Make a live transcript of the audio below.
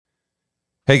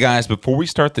Hey guys, before we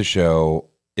start the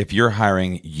show, if you're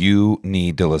hiring, you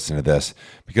need to listen to this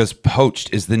because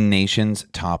Poached is the nation's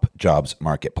top jobs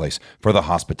marketplace for the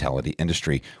hospitality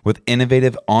industry with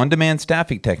innovative on-demand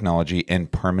staffing technology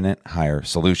and permanent hire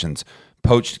solutions.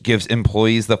 Poached gives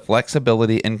employees the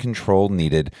flexibility and control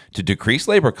needed to decrease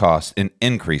labor costs and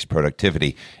increase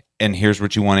productivity. And here's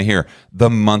what you want to hear. The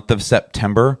month of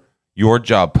September, your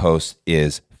job post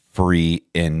is free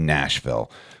in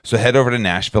Nashville. So head over to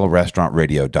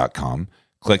NashvilleRestaurantRadio.com,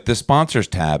 click the sponsors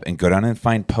tab, and go down and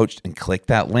find Poached and click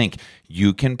that link.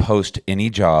 You can post any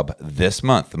job this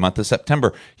month, the month of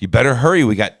September. You better hurry.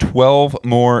 We got 12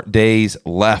 more days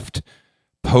left.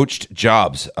 Poached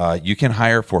jobs. You can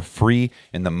hire for free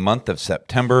in the month of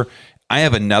September. I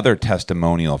have another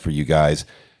testimonial for you guys.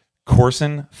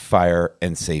 Corson Fire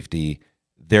and Safety.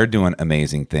 They're doing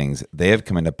amazing things. They have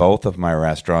come into both of my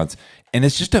restaurants, and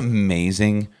it's just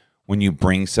amazing when you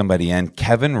bring somebody in.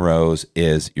 Kevin Rose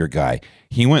is your guy.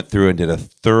 He went through and did a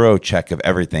thorough check of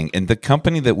everything. And the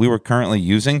company that we were currently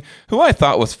using, who I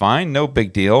thought was fine, no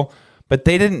big deal, but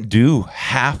they didn't do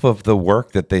half of the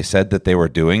work that they said that they were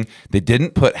doing. They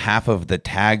didn't put half of the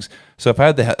tags. So if I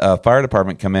had the fire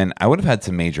department come in, I would have had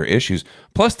some major issues.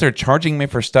 Plus, they're charging me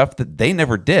for stuff that they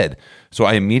never did. So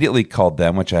I immediately called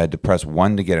them, which I had to press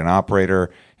 1 to get an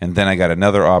operator. And then I got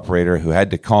another operator who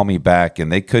had to call me back, and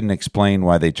they couldn't explain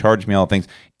why they charged me all things.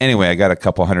 Anyway, I got a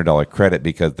couple $100 credit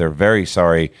because they're very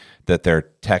sorry that their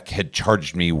tech had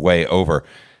charged me way over.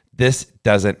 This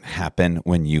doesn't happen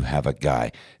when you have a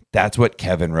guy. That's what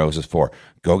Kevin Rose is for.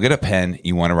 Go get a pen.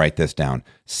 You want to write this down.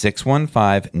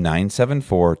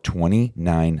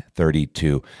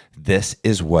 615-974-2932. This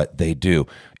is what they do.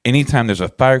 Anytime there's a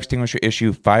fire extinguisher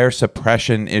issue, fire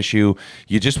suppression issue,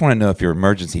 you just want to know if your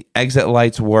emergency exit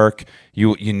lights work.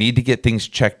 You need to get things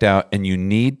checked out, and you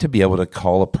need to be able to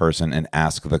call a person and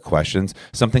ask the questions.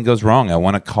 Something goes wrong. I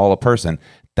want to call a person.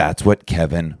 That's what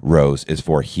Kevin Rose is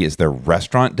for. He is their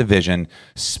restaurant division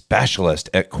specialist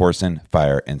at Corson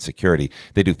Fire and Security.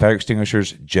 They do fire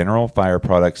extinguishers, general fire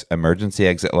products, emergency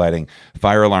exit lighting,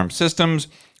 fire alarm systems,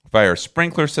 fire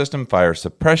sprinkler system, fire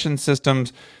suppression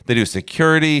systems. They do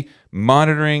security,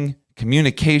 monitoring,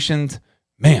 communications.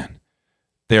 Man,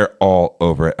 they're all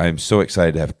over it. I'm so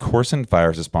excited to have Corson Fire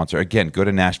as a sponsor. Again, go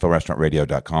to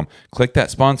NashvilleRestaurantRadio.com, click that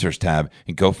sponsors tab,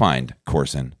 and go find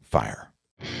Corson Fire.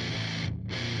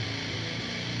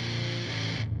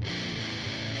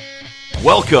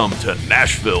 Welcome to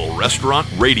Nashville Restaurant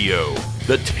Radio,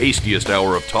 the tastiest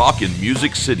hour of talk in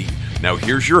Music City. Now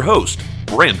here's your host,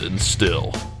 Brandon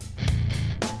Still.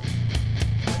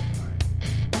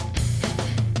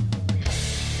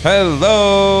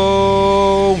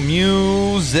 Hello,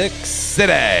 Music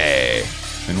City,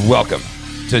 and welcome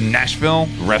to Nashville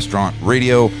Restaurant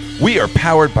Radio. We are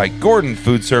powered by Gordon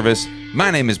Food Service. My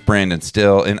name is Brandon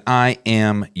Still, and I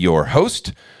am your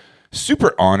host.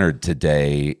 Super honored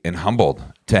today and humbled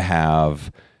to have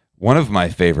one of my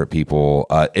favorite people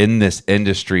in this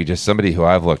industry, just somebody who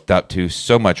I've looked up to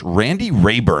so much. Randy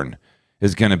Rayburn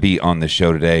is going to be on the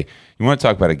show today. You want to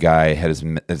talk about a guy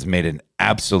who has made an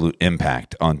absolute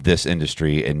impact on this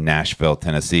industry in Nashville,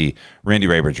 Tennessee. Randy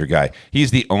Rayburn's your guy.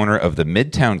 He's the owner of the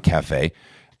Midtown Cafe.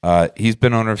 He's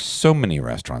been owner of so many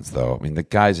restaurants, though. I mean, the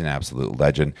guy's an absolute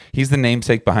legend. He's the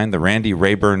namesake behind the Randy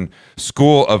Rayburn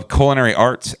School of Culinary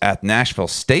Arts at Nashville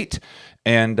State.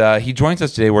 And he joins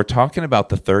us today. We're talking about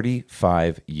the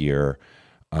 35-year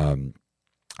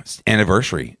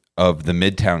anniversary of the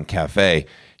Midtown Cafe.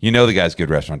 You know the guy's a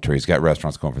good restaurateur. He's got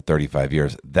restaurants going for 35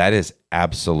 years. That is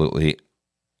absolutely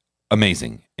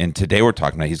amazing. And today we're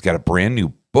talking about he's got a brand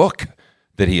new book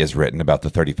that he has written about the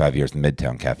 35 years of the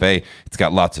Midtown Cafe. It's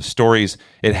got lots of stories.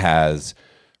 It has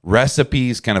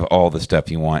recipes, kind of all the stuff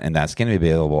you want, and that's going to be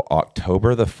available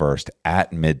October the 1st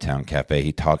at Midtown Cafe.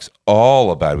 He talks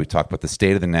all about it. We talk about the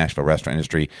state of the Nashville restaurant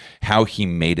industry, how he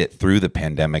made it through the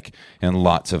pandemic, and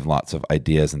lots of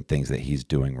ideas and things that he's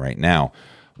doing right now.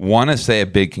 Want to say a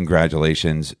big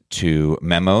congratulations to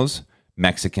Memo's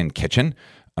Mexican Kitchen.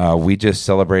 We just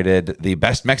celebrated the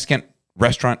best Mexican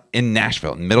restaurant in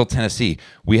Nashville, in Middle Tennessee.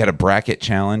 We had a bracket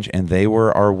challenge, and they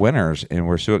were our winners, and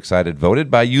we're so excited. Voted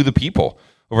by you, the people.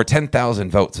 Over 10,000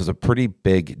 votes. It was a pretty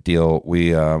big deal.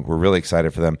 We were really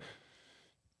excited for them.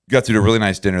 Got to do a really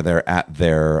nice dinner there at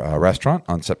their restaurant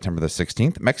on September the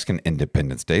 16th, Mexican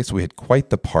Independence Day. So we had quite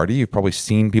the party. You've probably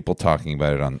seen people talking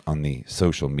about it on the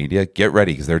social media. Get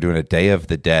ready, because they're doing a Day of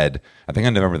the Dead, I think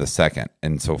on November the 2nd.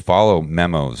 And so follow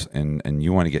Memos, and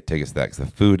you want to get tickets to that, because the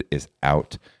food is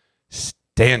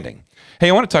outstanding. Hey,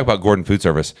 I want to talk about Gordon Food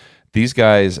Service. These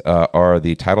guys are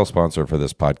the title sponsor for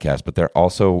this podcast, but they're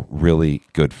also really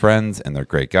good friends and they're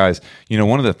great guys. You know,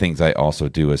 one of the things I also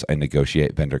do is I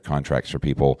negotiate vendor contracts for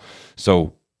people.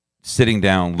 So sitting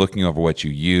down, looking over what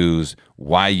you use,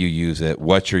 why you use it,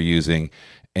 what you're using,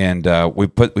 and we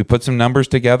put some numbers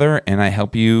together, and I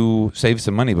help you save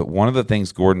some money. But one of the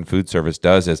things Gordon Food Service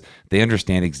does is they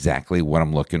understand exactly what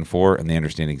I'm looking for, and they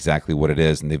understand exactly what it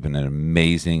is, and they've been an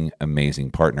amazing,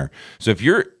 amazing partner. So if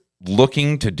you're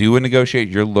looking to do a negotiate,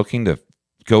 you're looking to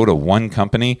go to one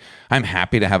company, I'm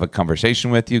happy to have a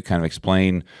conversation with you, kind of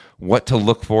explain what to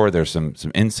look for. There's some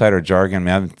insider jargon. I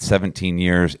mean, I've been 17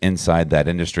 years inside that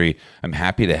industry. I'm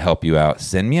happy to help you out.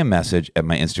 Send me a message at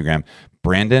my Instagram,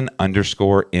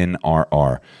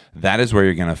 Brandon_NRR. That is where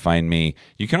you're going to find me.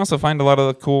 You can also find a lot of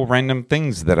the cool random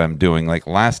things that I'm doing. Like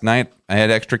last night, I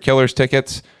had extra Killers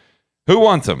tickets. Who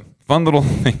wants them? Fun little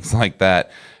things like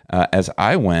that. As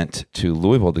I went to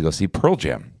Louisville to go see Pearl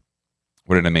Jam.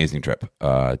 What an amazing trip.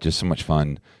 Just so much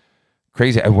fun.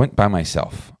 Crazy. I went by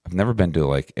myself. I've never been to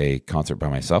like a concert by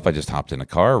myself. I just hopped in a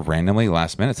car randomly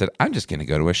last minute, said, I'm just going to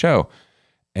go to a show.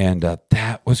 And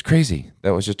that was crazy.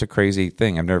 That was just a crazy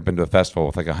thing. I've never been to a festival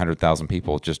with like 100,000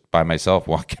 people just by myself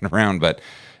walking around, but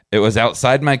it was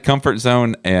outside my comfort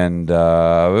zone, and it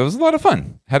was a lot of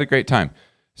fun. Had a great time.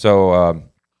 So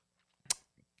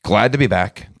glad to be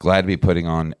back. Glad to be putting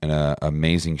on an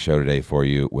amazing show today for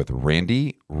you with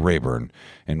Randy Rayburn.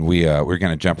 And we're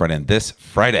going to jump right in. This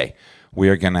Friday, we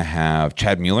are going to have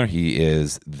Chad Mueller. He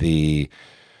is the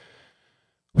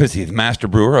master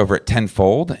brewer over at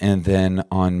Tenfold. And then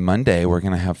on Monday, we're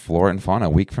going to have Flora and Fauna. A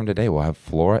week from today, we'll have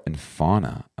Flora and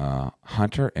Fauna.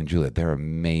 Hunter and Juliet, they're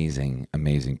amazing,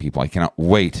 amazing people. I cannot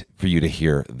wait for you to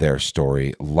hear their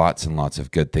story. Lots and lots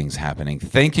of good things happening.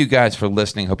 Thank you guys for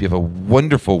listening. Hope you have a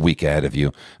wonderful week ahead of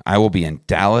you. I will be in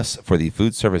Dallas for the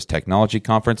Food Service Technology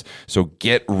Conference. So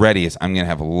get ready, as I'm going to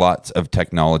have lots of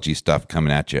technology stuff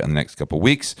coming at you in the next couple of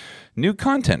weeks. New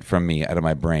content from me out of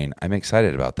my brain. I'm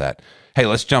excited about that. Hey,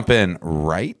 let's jump in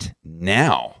right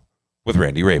now with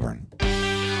Randy Rayburn.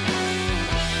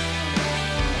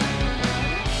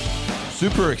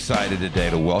 Super excited today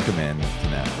to welcome in to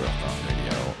Nashville Restaurant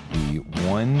Radio the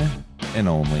one and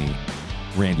only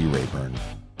Randy Rayburn.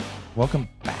 Welcome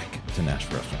back to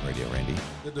Nashville Restaurant Radio, Randy.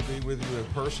 Good to be with you in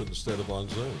person instead of on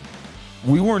Zoom.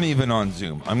 We weren't even on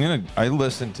Zoom. I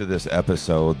listened to this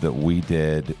episode that we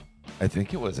did, I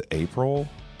think it was April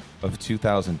of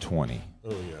 2020.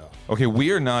 Oh, yeah. Okay,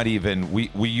 we are not even,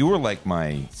 you were like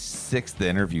my sixth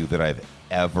interview that I've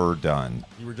ever done.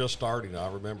 You were just starting,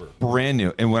 I remember. Brand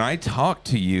new. And when I talked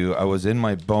to you, I was in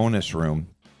my bonus room,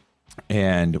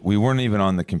 and we weren't even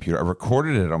on the computer. I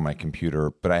recorded it on my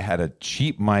computer, but I had a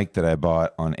cheap mic that I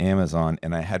bought on Amazon,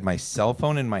 and I had my cell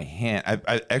phone in my hand.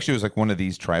 I actually, it was like one of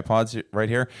these tripods right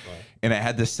here, right. And I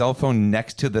had the cell phone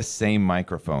next to the same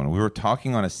microphone. We were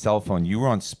talking on a cell phone. You were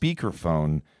on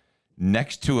speakerphone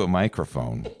next to a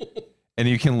microphone. And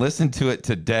you can listen to it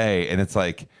today, and it's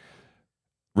like,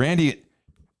 Randy,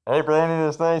 hey, Brandon,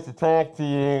 it's nice to talk to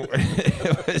you.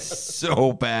 It was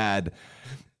so bad.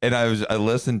 And I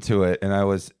listened to it, and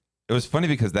it was funny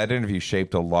because that interview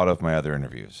shaped a lot of my other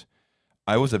interviews.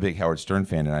 I was a big Howard Stern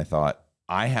fan, and I thought,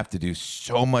 I have to do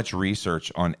so much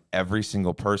research on every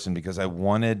single person because I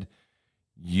wanted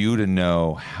you to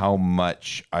know how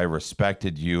much I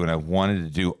respected you, and I wanted to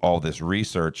do all this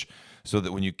research so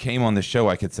that when you came on the show,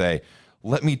 I could say,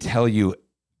 let me tell you,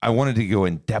 I wanted to go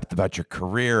in depth about your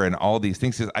career and all these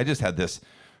things because I just had this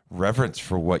reverence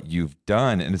for what you've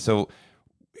done. And so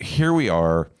here we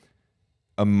are,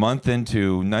 a month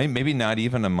into, maybe not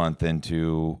even a month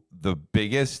into, the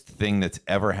biggest thing that's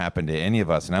ever happened to any of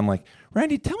us. And I'm like,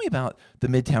 Randy, tell me about the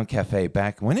Midtown Cafe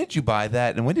back. When did you buy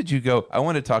that? And when did you go? I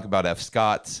want to talk about F.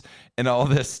 Scott's and all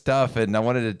this stuff. And I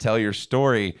wanted to tell your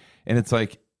story. And it's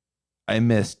like, I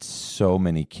missed so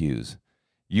many cues.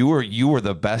 You were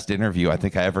the best interview I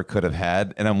think I ever could have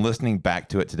had. And I'm listening back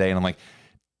to it today, and I'm like,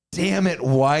 damn it,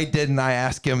 why didn't I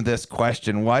ask him this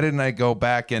question? Why didn't I go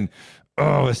back? And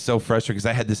it was so frustrating because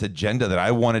I had this agenda that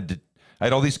I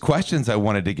had all these questions I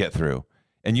wanted to get through.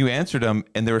 And you answered them,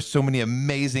 and there were so many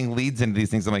amazing leads into these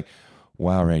things. I'm like,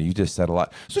 wow, Randy, you just said a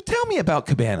lot. So tell me about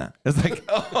Cabana. It's like,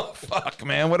 oh, fuck,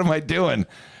 man, what am I doing?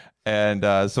 And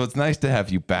so it's nice to have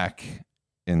you back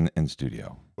in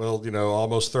studio. Well,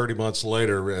 almost 30 months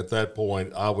later, at that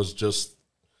point, I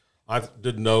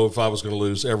didn't know if I was going to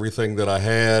lose everything that I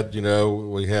had.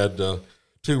 We had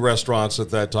two restaurants at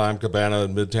that time, Cabana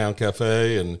and Midtown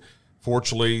Cafe, and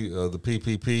fortunately, the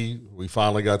PPP, we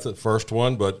finally got the first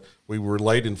one, but we were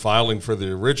late in filing for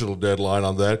the original deadline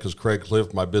on that because Craig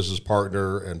Clift, my business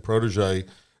partner and protege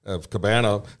of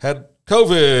Cabana, had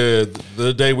COVID,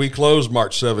 the day we closed,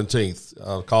 March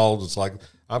 17th. Called. It's like,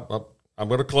 I'm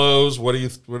going to close. What do you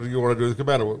want to do with the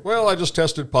Cabana? Well, I just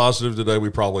tested positive today. We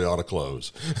probably ought to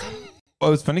close.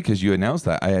 Well, it's funny because you announced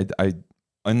that. I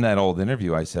in that old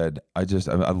interview, I said, I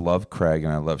love Craig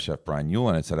and I love Chef Brian Yule.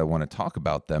 And I said, I want to talk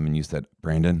about them. And you said,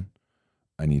 Brandon,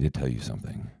 I need to tell you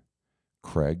something.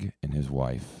 Craig and his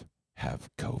wife have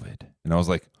COVID. And I was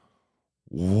like,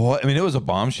 what? I mean, it was a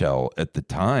bombshell at the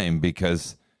time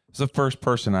because it's the first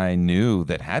person I knew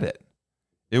that had it.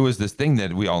 It was this thing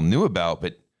that we all knew about,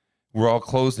 but we're all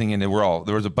closing and there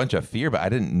was a bunch of fear, but I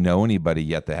didn't know anybody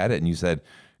yet that had it. And you said,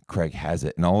 Craig has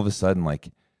it. And all of a sudden,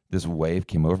 like, this wave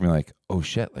came over me like, oh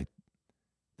shit, like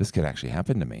this could actually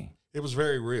happen to me. It was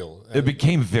very real. It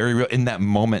became very real in that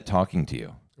moment talking to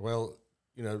you. Well,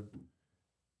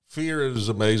 fear is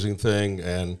an amazing thing.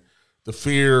 And the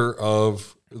fear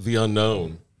of the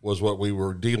unknown was what we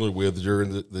were dealing with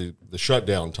during the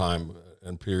shutdown time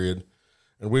and period.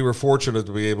 And we were fortunate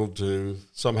to be able to,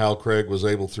 somehow Craig was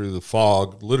able through the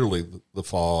fog, literally the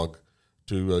fog,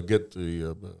 to get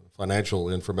the financial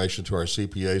information to our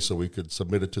CPA so we could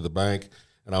submit it to the bank.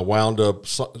 And I wound up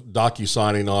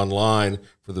docu-signing online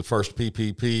for the first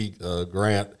PPP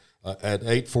grant at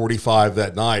 8:45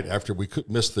 that night after we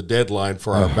missed the deadline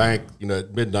for our bank,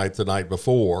 at midnight the night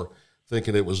before,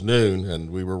 thinking it was noon, and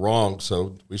we were wrong.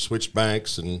 So we switched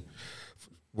banks, and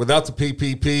without the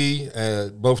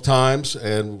PPP both times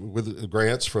and with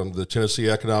grants from the Tennessee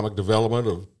Economic Development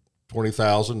of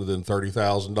 $20,000 and then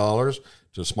 $30,000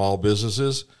 to small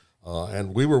businesses.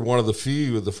 And we were one of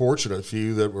the fortunate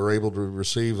few that were able to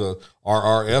receive a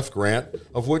RRF grant,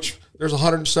 of which there's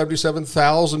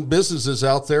 177,000 businesses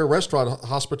out there, restaurant,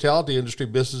 hospitality industry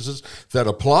businesses that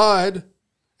applied,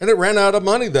 and it ran out of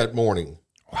money that morning.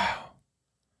 Wow.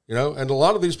 And a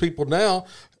lot of these people now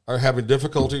are having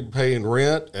difficulty paying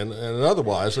rent and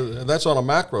otherwise, and that's on a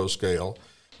macro scale.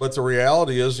 But the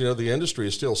reality is, the industry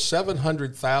is still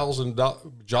 700,000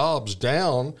 jobs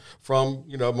down from,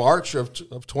 March of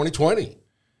 2020.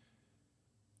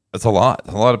 That's a lot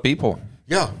of people.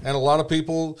 Yeah, and a lot of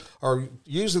people are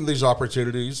using these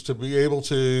opportunities to be able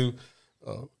to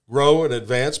grow and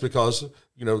advance because,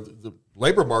 the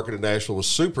labor market in Nashville was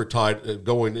super tight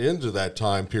going into that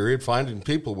time period. Finding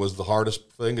people was the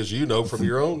hardest thing, as you know, from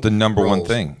your own The number roles. one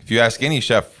thing. If you ask any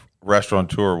chef,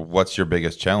 restaurateur, what's your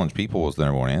biggest challenge? People was the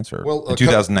number one answer. Well, in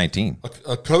 2019,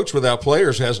 a coach without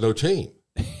players has no team.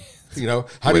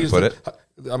 How do you put it?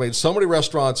 I mean, so many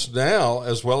restaurants now,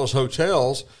 as well as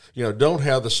hotels, don't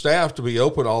have the staff to be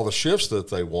open all the shifts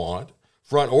that they want,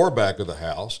 front or back of the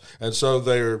house, and so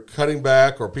they're cutting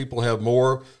back, or people have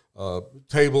more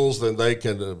tables than they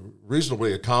can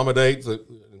reasonably accommodate and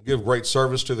give great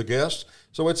service to the guests.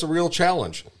 So it's a real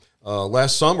challenge.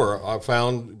 Last summer, I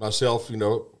found myself,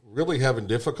 really having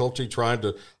difficulty trying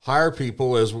to hire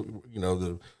people as,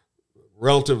 the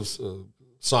relative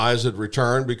size had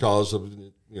returned because of,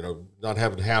 not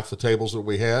having half the tables that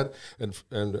we had.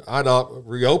 And I'd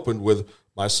reopened with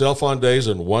myself on days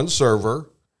and one server,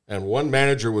 and one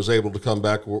manager was able to come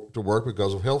back to work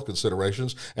because of health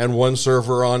considerations, and one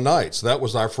server on nights. That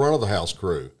was our front of the house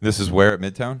crew. this is where at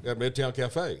Midtown? At Midtown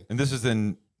Cafe. And this is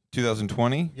in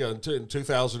 2020? Yeah, in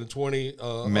 2020.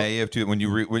 May of when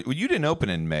you didn't open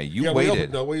in May. You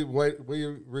waited. waited. We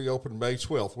reopened May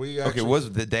 12th.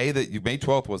 Was the day that May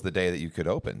 12th was the day that you could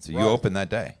open. So you opened that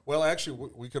day. Well,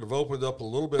 actually, we could have opened up a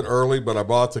little bit early, but I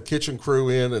brought the kitchen crew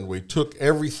in, and we took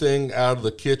everything out of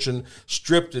the kitchen,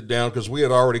 stripped it down, because we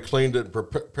had already cleaned it and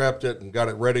prepped it and got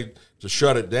it ready to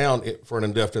shut it down for an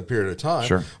indefinite period of time.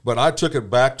 Sure. But I took it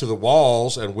back to the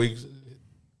walls, and we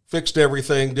fixed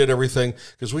everything, did everything,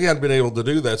 because we hadn't been able to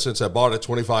do that since I bought it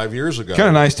 25 years ago. Kind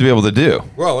of nice to be able to do.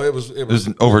 Well, it was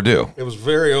overdue. It was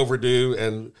very overdue,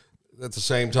 and at the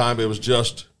same time, it was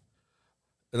just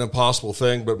an impossible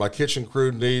thing. But my kitchen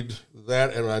crew need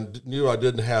that, and I knew I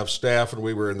didn't have staff, and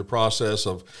we were in the process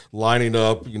of lining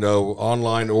up,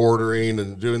 online ordering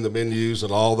and doing the menus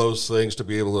and all those things to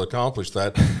be able to accomplish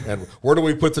that. And where do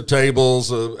we put the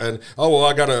tables? I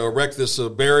got to erect this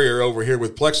barrier over here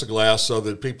with plexiglass so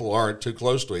that people aren't too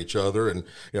close to each other, and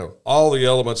all the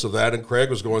elements of that. And Craig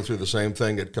was going through the same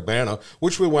thing at Cabana,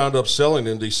 which we wound up selling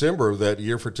in December of that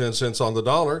year for 10 cents on the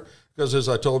dollar. Because as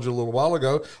I told you a little while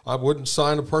ago, I wouldn't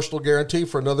sign a personal guarantee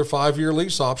for another 5-year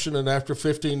lease option, and after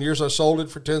 15 years, I sold it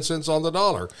for 10 cents on the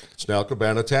dollar. It's now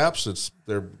Cabana Taps.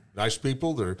 They're nice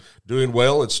people. They're doing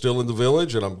well. It's still in the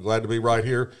village, and I'm glad to be right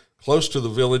here close to the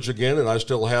Village again, and I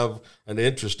still have an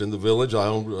interest in the Village. I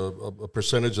own a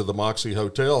percentage of the Moxie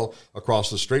Hotel across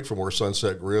the street from where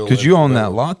Sunset Grill. Because you own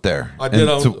that lot there. I did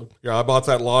own. I bought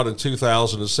that lot in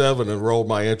 2007 and rolled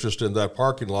my interest in that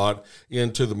parking lot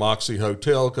into the Moxie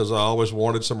Hotel because I always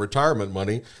wanted some retirement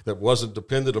money that wasn't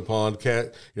dependent upon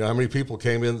how many people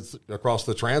came in across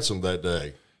the transom that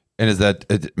day.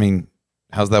 And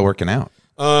how's that working out?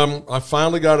 I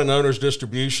finally got an owner's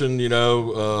distribution,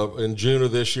 in June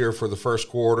of this year for the first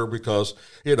quarter because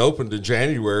it opened in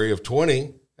January of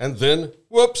 20, and then,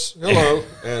 whoops, hello.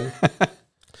 And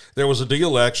there was a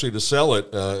deal actually to sell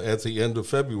it at the end of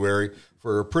February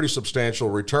for a pretty substantial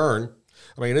return.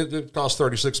 I mean, it cost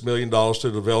 $36 million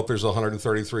to develop. There's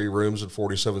 133 rooms and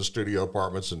 47 studio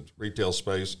apartments and retail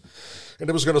space. And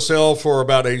it was going to sell for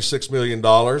about $86 million,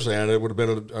 and it would have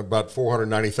been about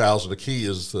 $490,000 a key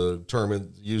is the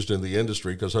term used in the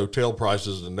industry because hotel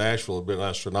prices in Nashville have been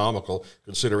astronomical,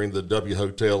 considering the W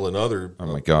Hotel and other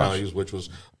values, which was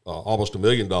almost $1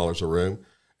 million a room.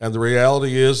 And the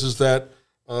reality is that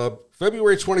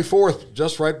February 24th,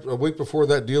 just right a week before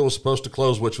that deal was supposed to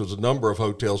close, which was a number of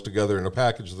hotels together in a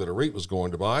package that a REIT was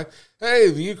going to buy. Hey,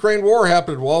 the Ukraine war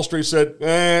happened. Wall Street said,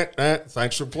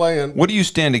 thanks for playing. What do you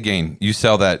stand to gain? You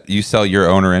sell your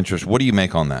owner interest. What do you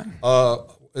make on that?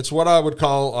 It's what I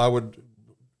would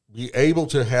be able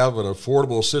to have an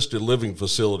affordable assisted living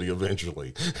facility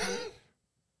eventually.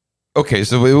 Okay,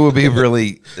 so it will be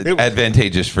really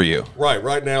advantageous for you.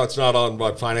 Right now, it's not on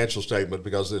my financial statement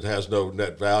because it has no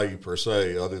net value per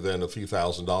se, other than a few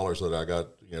 $1,000s that I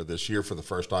got this year for the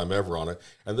first time ever on it.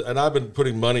 And I've been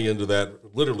putting money into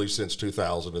that literally since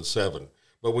 2007.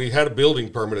 But we had a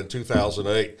building permit in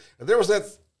 2008, and there was that.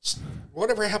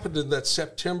 Whatever happened in that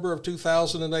September of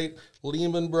 2008,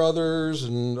 Lehman Brothers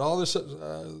and all this.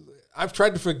 I've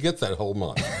tried to forget that whole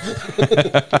month.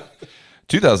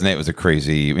 2008 was a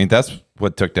crazy. That's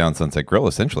what took down Sunset Grill,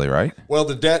 essentially, right? Well,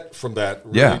 the debt from that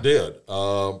really did.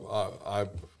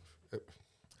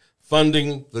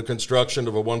 Funding the construction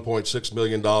of a $1.6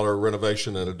 million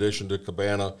renovation in addition to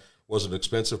Cabana was an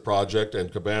expensive project,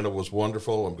 and Cabana was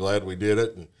wonderful. I'm glad we did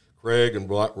it. And Craig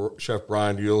and Chef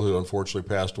Brian Yule, who unfortunately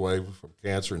passed away from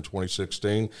cancer in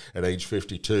 2016 at age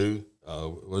 52,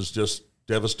 was just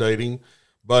devastating.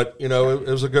 But, it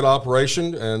was a good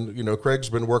operation, and, Craig's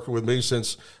been working with me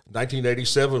since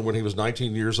 1987 when he was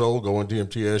 19 years old, going to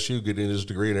MTSU, getting his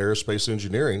degree in aerospace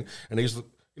engineering, and he's,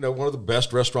 one of the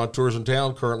best restaurateurs in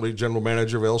town, currently general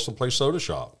manager of Ellison Place Soda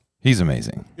Shop. He's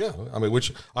amazing. Yeah,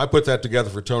 which I put that together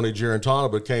for Tony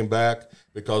Girantana, but came back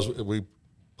because we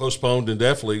postponed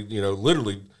indefinitely,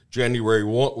 literally January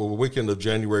 1, the weekend of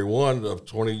January 1 of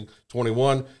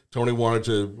 2021. Tony wanted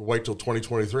to wait till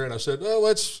 2023, and I said, "Oh,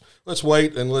 let's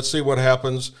wait and let's see what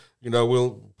happens."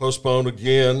 We'll postpone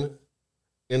again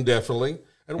indefinitely,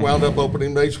 and wound up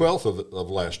opening May 12th of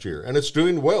last year, and it's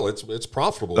doing well. It's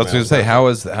profitable. I was going to say, how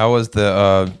is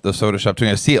the soda shop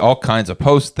doing? I see all kinds of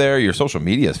posts there. Your social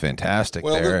media is fantastic.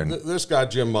 Well, there. This guy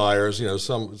Jim Myers,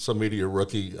 some media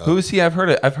rookie. Who is he? I've heard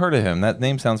of him. That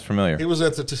name sounds familiar. He was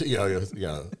at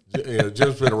the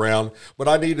Jim's been around, but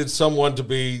I needed someone to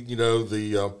be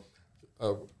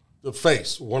the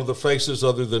face, one of the faces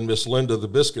other than Miss Linda, the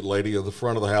biscuit lady of the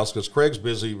front of the house, because Craig's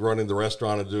busy running the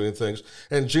restaurant and doing things.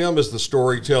 And Jim is the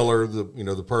storyteller,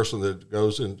 the person that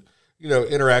goes and,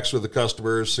 interacts with the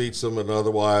customers, seats them and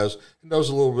otherwise, and knows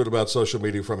a little bit about social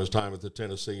media from his time at the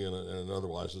Tennessee and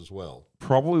otherwise as well.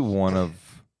 Probably one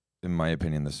of, in my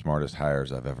opinion, the smartest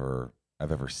hires I've ever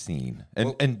seen.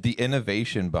 And the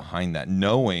innovation behind that,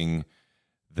 knowing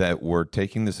that we're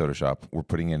taking the soda shop, we're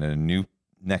putting in a new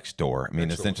next door.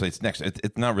 Essentially, it's next.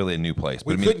 It's not really a new place.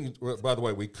 But by the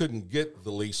way, we couldn't get the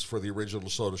lease for the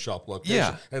original soda shop location.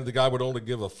 Yeah. And the guy would only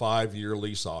give a 5-year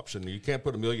lease option. You can't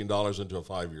put $1 million into a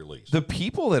 5-year lease. The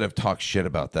people that have talked shit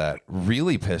about that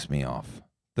really piss me off.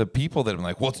 The people that are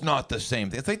like, well, it's not the same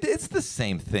thing. It's like, it's the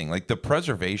same thing. Like the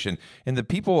preservation and the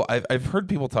people, I've heard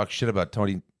people talk shit about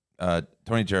Tony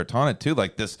Girantana too.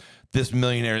 Like this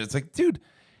millionaire. It's like, dude,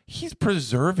 he's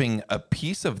preserving a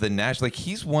piece of the Nash. Like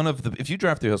he's one of the. If you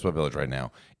drive through Hillsborough Village right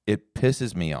now, it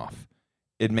pisses me off.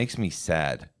 It makes me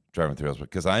sad driving through Hillsborough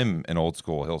because I'm an old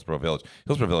school Hillsborough Village.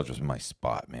 Hillsborough Village was my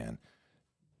spot, man.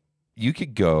 You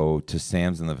could go to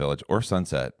Sam's in the Village or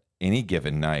Sunset any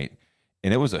given night,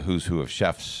 and it was a who's who of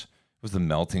chefs. It was the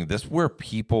melting. Those were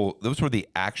the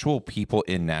actual people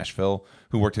in Nashville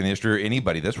who worked in the industry, or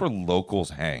anybody. That's where locals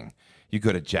hang. You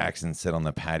go to Jackson, sit on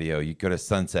the patio. You go to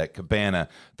Sunset, Cabana.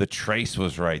 The Trace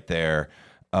was right there.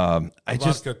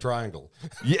 Vodka Triangle.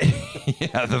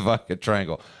 Yeah, the Vodka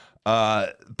Triangle.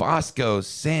 Bosco's,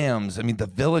 Sam's. The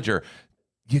Villager.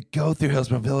 you go through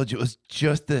Hillsborough Village. It was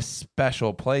just this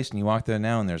special place. And you walk there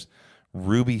now and there's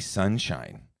ruby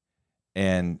sunshine.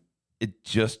 And it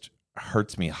just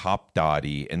hurts me, hop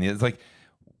dotty. And it's like,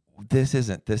 this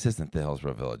isn't the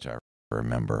Hillsborough Village I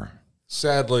remember.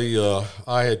 Sadly,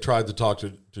 I had tried to talk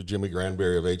to Jimmy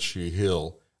Granberry of H.G.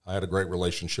 Hill. I had a great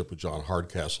relationship with John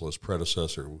Hardcastle, his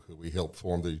predecessor, who we helped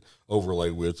form the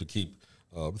overlay with to keep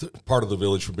part of the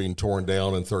village from being torn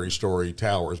down and 30-story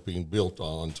towers being built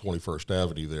on 21st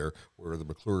Avenue there, where the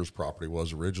McClure's property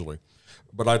was originally.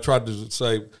 But I tried to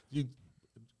say,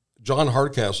 John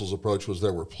Hardcastle's approach was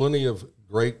there were plenty of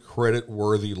great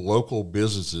credit-worthy local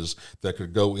businesses that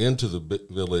could go into the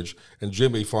village, and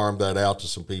Jimmy farmed that out to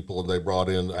some people, and they brought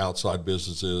in outside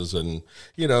businesses, and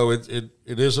it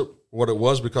isn't what it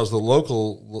was because the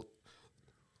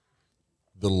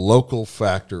local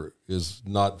factor is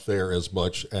not there as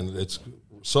much, and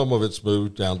some of it's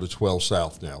moved down to 12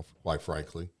 South now, quite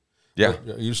frankly. Yeah,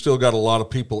 but you still got a lot of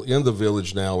people in the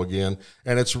village now again,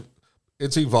 and it's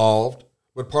evolved.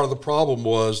 But part of the problem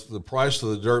was the price of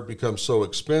the dirt becomes so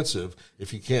expensive.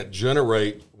 If you can't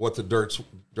generate what the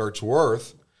dirt's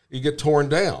worth, you get torn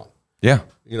down. Yeah,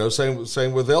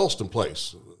 same with Elston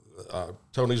Place.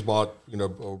 Tony's bought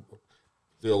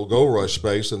the old Gold Rush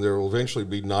space, and there will eventually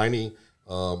be 90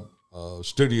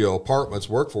 studio apartments,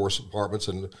 workforce apartments,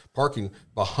 and parking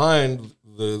behind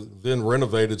the then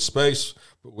renovated space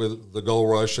with the Gold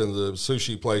Rush and the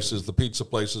sushi places, the pizza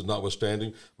places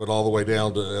notwithstanding, but all the way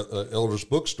down to Elder's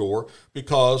Bookstore,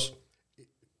 because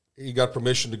he got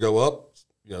permission to go up,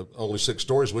 only 6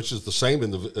 stories, which is the same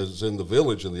as in the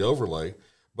village in the overlay,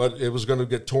 but it was going to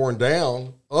get torn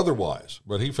down otherwise.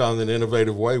 But he found an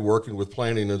innovative way working with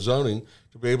planning and zoning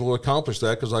to be able to accomplish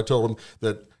that, because I told him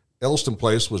that Elston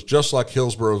Place was just like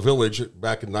Hillsborough Village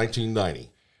back in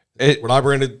 1990. When I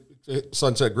rented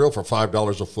Sunset Grill for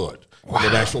 $5 a foot. Wow. The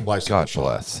National Bicycle God Shop.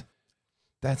 bless.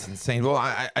 That's insane. Well,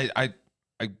 I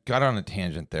got on a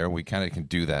tangent there. We kind of can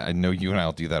do that. I know you and I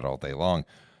will do that all day long.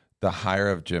 The hire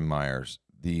of Jim Myers,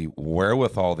 the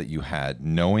wherewithal that you had,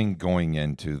 knowing going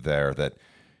into there that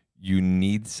you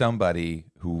need somebody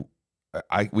who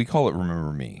we call it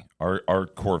Remember Me. Our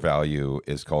core value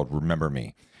is called Remember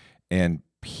Me. And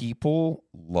people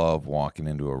love walking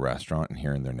into a restaurant and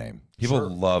hearing their name. People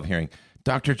love hearing,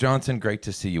 Dr. Johnson, great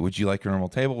to see you. Would you like your normal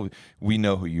table? We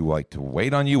know who you like to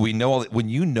wait on you. We know when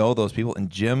you know those people, and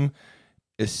Jim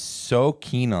is so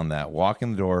keen on that,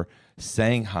 walking the door,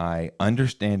 saying hi,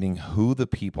 understanding who the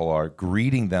people are,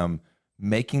 greeting them,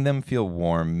 making them feel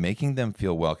warm, making them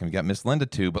feel welcome. You got Miss Linda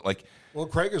too, but well,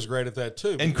 Craig is great at that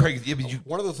too. And Craig,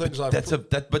 one of the things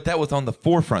but that was on the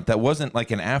forefront. That wasn't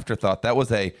like an afterthought. That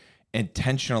was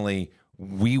intentionally.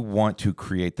 We want to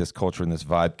create this culture and this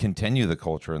vibe, continue the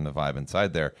culture and the vibe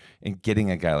inside there, and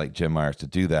getting a guy like Jim Myers to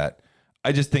do that,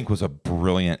 I just think was a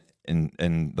brilliant,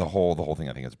 and the whole thing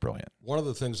I think is brilliant. One of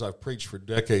the things I've preached for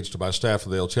decades to my staff,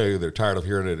 and they'll tell you they're tired of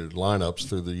hearing it in lineups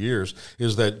through the years,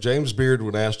 is that James Beard,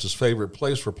 when asked his favorite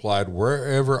place, replied,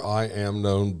 "Wherever I am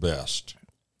known best."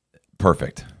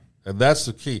 Perfect. And that's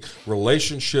the key.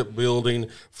 Relationship building,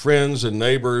 friends and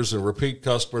neighbors and repeat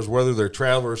customers, whether they're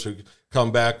travelers who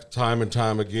come back time and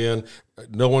time again,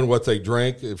 knowing what they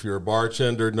drink. If you're a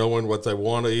bartender, knowing what they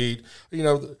want to eat.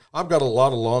 I've got a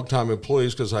lot of longtime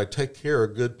employees because I take care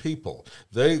of good people.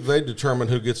 They determine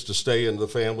who gets to stay in the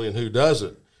family and who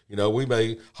doesn't. We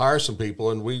may hire some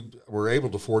people, and we were able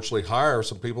to fortunately hire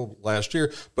some people last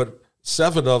year, but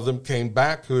 7 of them came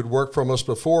back who had worked from us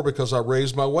before because I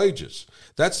raised my wages.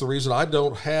 That's the reason I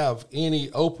don't have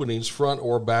any openings front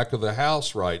or back of the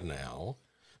house right now,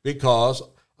 because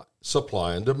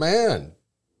supply and demand.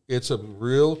 It's a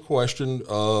real question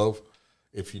of,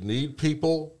 if you need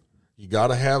people, you got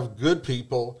to have good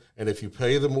people, and if you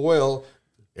pay them well,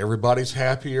 everybody's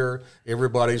happier.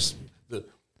 The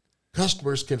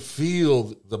customers can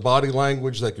feel the body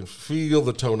language. They can feel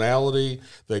the tonality.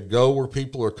 They go where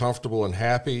people are comfortable and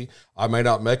happy. I may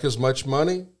not make as much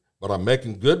money, but I'm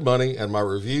making good money, and my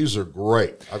reviews are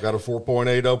great. I've got a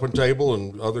 4.8 open table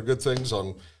and other good things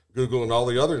on Google and all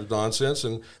the other nonsense,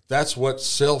 and that's what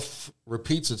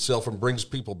repeats itself and brings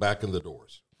people back in the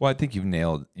doors. Well, I think you've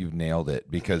nailed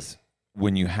it, because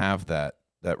when you have that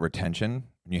retention,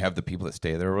 when you have the people that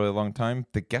stay there a really long time,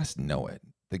 the guests know it.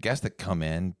 The guests that come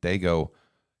in, they go,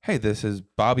 hey, this is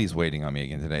Bobby's waiting on me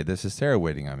again today. This is Sarah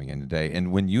waiting on me again today.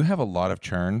 And when you have a lot of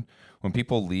churn, when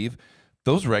people leave,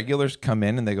 those regulars come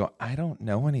in and they go, I don't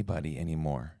know anybody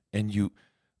anymore. And you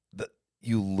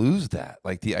lose that.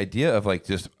 Like the idea of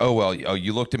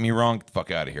you looked at me wrong, fuck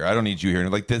out of here. I don't need you here.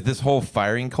 And like this whole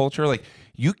firing culture, like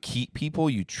you keep people,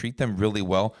 you treat them really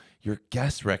well. your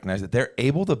guests recognize that they're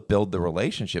able to build the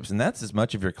relationships, and that's as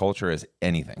much of your culture as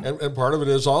anything. And part of it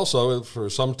is also, for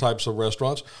some types of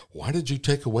restaurants, why did you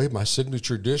take away my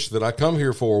signature dish that I come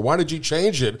here for? Why did you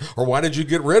change it? Or why did you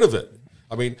get rid of it?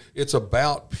 I mean, it's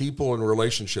about people and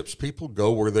relationships. People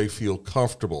go where they feel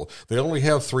comfortable. They only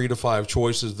have 3 to 5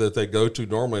 choices that they go to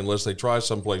normally unless they try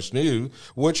someplace new,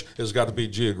 which has got to be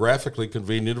geographically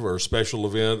convenient or a special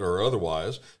event or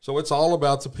otherwise. So it's all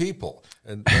about the people.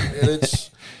 And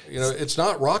it's, it's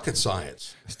not rocket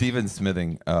science. Steven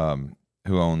Smithing,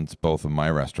 who owns both of my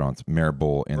restaurants, Mare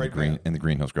Bull and the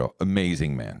Greenhouse Grill,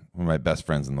 amazing man, one of my best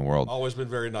friends in the world. Always been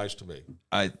very nice to me.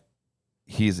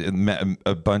 He's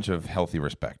a bunch of healthy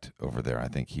respect over there. I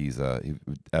think he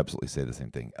would absolutely say the same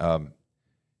thing.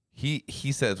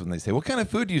 He says when they say, "What kind of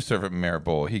food do you serve at Mare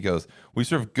Bull?" He goes, "We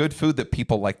serve good food that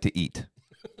people like to eat."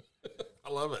 I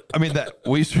love it. I mean, that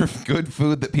we serve good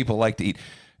food that people like to eat.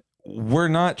 We're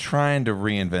not trying to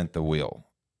reinvent the wheel.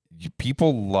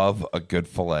 People love a good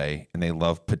filet, and they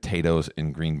love potatoes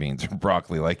and green beans or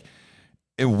broccoli. Like,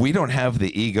 we don't have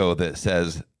the ego that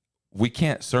says we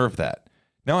can't serve that.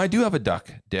 Now, I do have a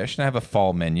duck dish, and I have a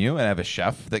fall menu, and I have a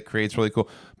chef that creates really cool.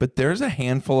 But there's a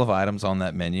handful of items on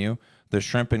that menu: the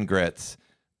shrimp and grits,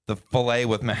 the filet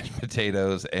with mashed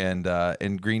potatoes, and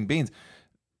green beans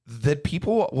that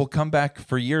people will come back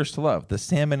for years to love. The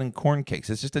salmon and corn cakes.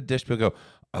 It's just a dish people go,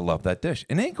 "I love that dish,"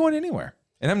 and it ain't going anywhere.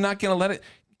 And I'm not going to let it.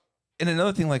 And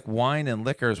another thing, like wine and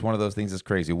liquor, is one of those things that's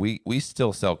crazy. We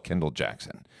still sell Kendall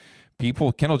Jackson.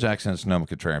 Kendall Jackson and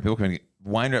Sonoma-Cutrer. People come in,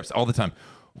 wine reps all the time.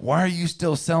 "Why are you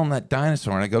still selling that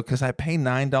dinosaur?" And I go, "Because I pay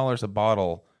 $9 a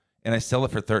bottle and I sell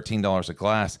it for $13 a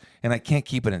glass, and I can't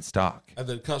keep it in stock." And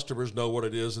then customers know what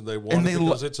it is, and they want it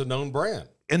because it's a known brand.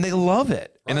 And they love it.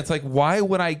 Right. And it's like, why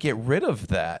would I get rid of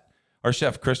that? Our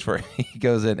chef, Christopher, he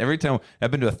goes in. Every time,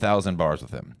 I've been to 1,000 bars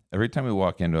with him. Every time we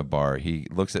walk into a bar, he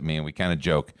looks at me and we kind of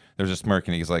joke. There's a smirk,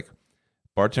 and he's like,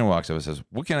 bartender walks up and says,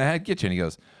 "What can I get you?" And he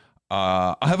goes,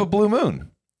 "I have a Blue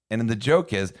Moon." And then the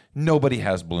joke is nobody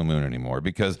has Blue Moon anymore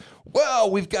because,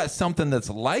 well, we've got something that's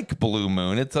like Blue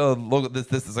Moon. It's a look. This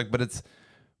is like,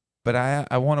 but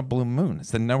I want a Blue Moon.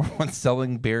 It's the number 1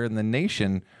 selling beer in the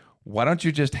nation. Why don't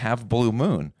you just have Blue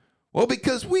Moon? Well,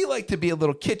 because we like to be a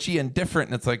little kitschy and different.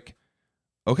 And it's like,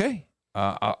 okay,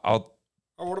 I'll.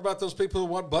 Or what about those people who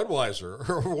want Budweiser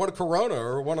or want a Corona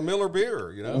or want a Miller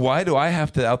beer? Why do I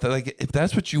have to out there? Like, if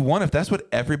that's what you want, if that's what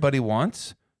everybody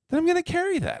wants, then I'm going to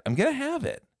carry that. I'm going to have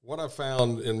it. What I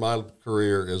found in my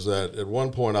career is that at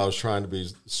one point I was trying to be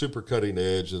super cutting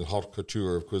edge and haute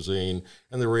couture of cuisine,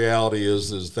 and the reality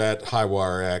is that high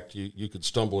wire act, you could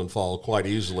stumble and fall quite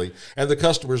easily, and the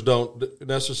customers don't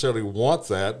necessarily want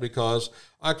that because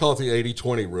I call it the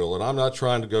 80-20 rule, and I'm not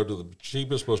trying to go to the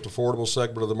cheapest, most affordable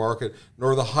segment of the market,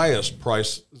 nor the highest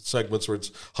price segments where it's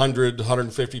 $100,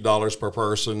 $150 per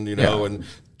person, and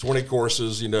 20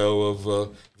 courses,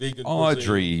 of vegan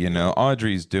cuisine.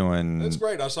 Audrey's doing... That's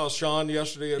great. I saw Sean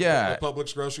yesterday at the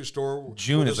Publix grocery store.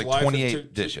 June is like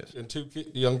 28 dishes. And two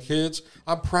young kids.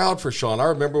 I'm proud for Sean. I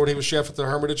remember when he was chef at the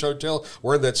Hermitage Hotel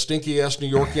wearing that stinky-ass New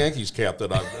York Yankees cap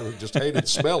that I just hated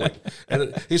smelling.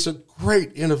 And he's a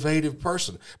great, innovative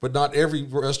person. But not every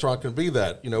restaurant can be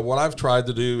that. What I've tried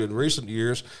to do in recent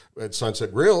years at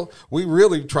Sunset Grill, we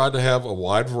really tried to have a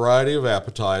wide variety of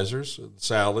appetizers,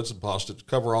 salads, and pasta to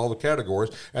cover all the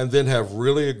categories, and then have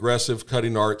really aggressive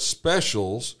cutting art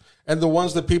specials, and the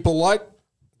ones that people like,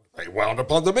 they wound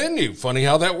up on the menu. Funny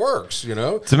how that works,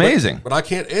 It's amazing. But I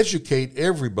can't educate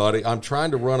everybody. I'm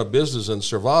trying to run a business and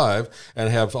survive and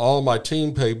have all my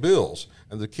team pay bills.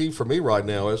 And the key for me right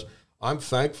now is I'm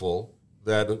thankful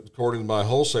that according to my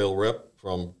wholesale rep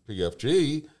from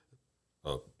PFG,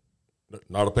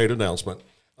 not a paid announcement,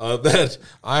 that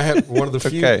I have one of the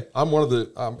few. Okay.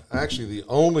 I'm actually the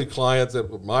only client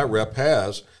that my rep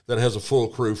has that has a full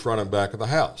crew front and back of the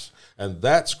house, and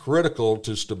that's critical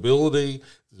to stability,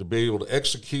 to be able to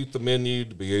execute the menu,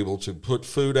 to be able to put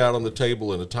food out on the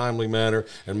table in a timely manner,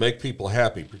 and make people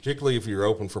happy. Particularly if you're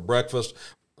open for breakfast,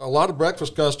 a lot of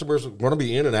breakfast customers want to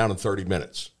be in and out in 30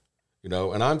 minutes.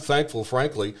 And I'm thankful,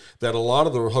 frankly, that a lot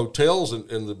of the hotels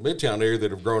in the Midtown area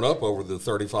that have grown up over the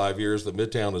 35 years that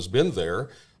Midtown has been there,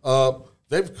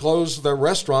 they've closed their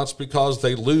restaurants because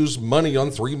they lose money on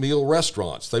 3-meal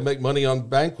restaurants. They make money on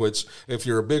banquets if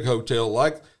you're a big hotel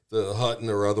like the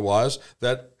Hutton or otherwise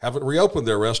that haven't reopened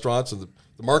their restaurants. And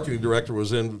the marketing director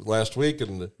was in last week,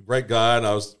 and a great guy,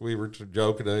 and we were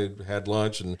joking, and had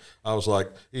lunch, and I was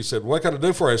like, he said, "What can I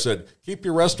do for you?" I said, "Keep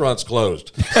your restaurants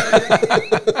closed."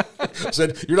 I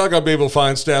said, "You're not going to be able to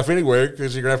find staff anywhere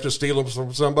because you're going to have to steal them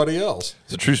from somebody else."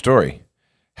 It's a true story.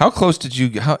 How close did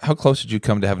you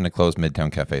come to having to close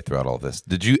Midtown Cafe throughout all this?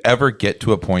 Did you ever get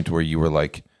to a point where you were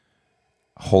like,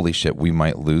 holy shit, we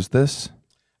might lose this?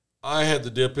 I had to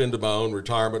dip into my own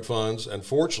retirement funds, and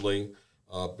fortunately,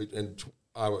 I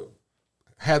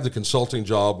had the consulting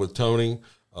job with Tony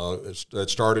that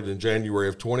started in January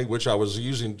of 20, which I was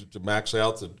using to max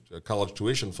out the college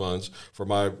tuition funds for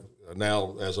my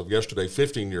now, as of yesterday,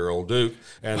 15-year-old Duke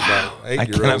and my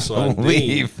 8-year-old son,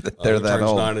 Dean, they're that turns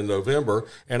old. 9 in November.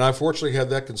 And I fortunately had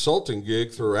that consulting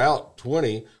gig throughout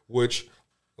 20, which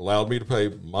allowed me to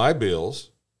pay my bills,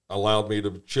 allowed me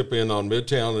to chip in on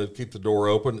Midtown and keep the door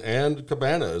open, and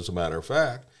Cabana, as a matter of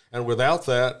fact. And without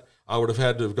that, I would have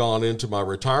had to have gone into my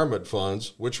retirement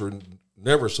funds, which were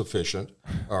never sufficient.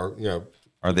 Or,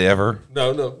 Are they ever?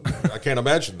 No, I can't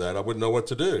imagine that. I wouldn't know what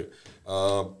to do.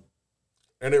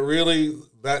 And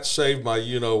that saved my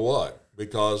you-know-what,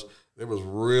 because there was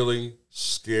really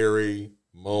scary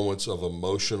moments of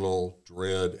emotional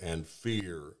dread and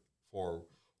fear for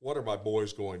what are my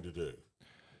boys going to do?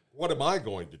 What am I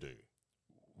going to do?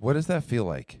 What does that feel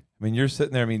like? I mean, you're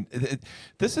sitting there. I mean,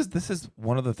 this is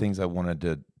one of the things I wanted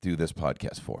to do this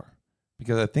podcast for,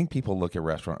 because I think people look at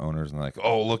restaurant owners and they're like,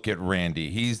 oh, look at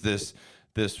Randy. He's this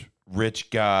rich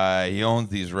guy. He owns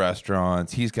these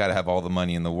restaurants. He's got to have all the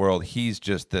money in the world. He's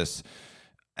just this.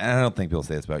 And I don't think people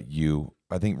say this about you.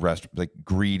 I think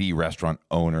greedy restaurant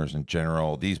owners in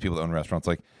general, these people that own restaurants,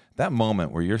 like that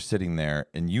moment where you're sitting there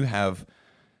and you have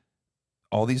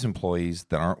all these employees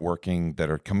that aren't working, that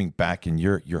are coming back, and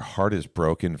your heart is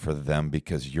broken for them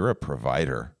because you're a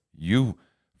provider. You,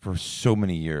 for so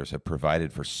many years, have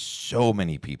provided for so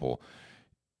many people.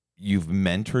 You've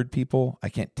mentored people. I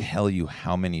can't tell you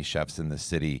how many chefs in the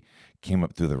city came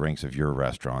up through the ranks of your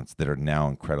restaurants that are now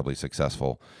incredibly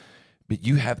successful. But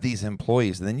you have these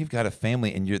employees, and then you've got a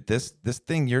family, and you're this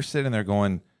thing, you're sitting there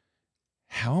going,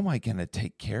 how am I going to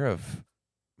take care of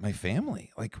my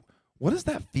family? Like, what does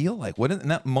that feel like? What in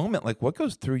that moment, like what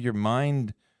goes through your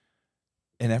mind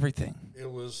and everything? It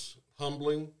was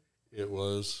humbling. It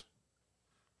was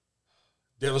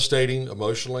devastating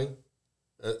emotionally.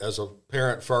 As a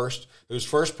parent first, whose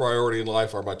first priority in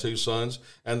life are my 2 sons,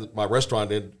 and my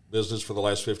restaurant business for the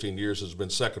last 15 years has been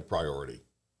second priority.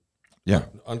 Yeah.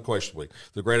 Unquestionably.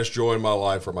 The greatest joy in my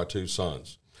life are my 2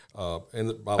 sons. I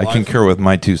concur with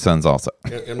my 2 sons also.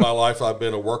 In my life, I've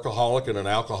been a workaholic and an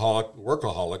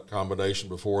workaholic combination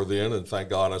before then, and thank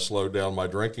God I slowed down my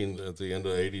drinking at the end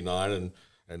of '89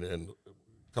 and a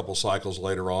couple cycles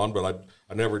later on. But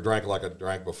I never drank like I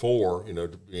drank before,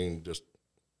 being just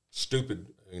stupid.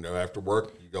 After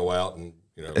work, you go out and,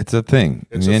 It's a thing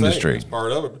in the industry. It's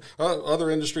part of it. Other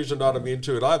industries are not immune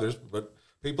to it either, but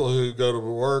people who go to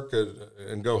work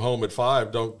and go home at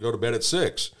 5 don't go to bed at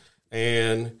 6.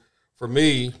 And for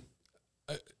me,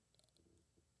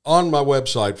 on my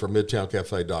website for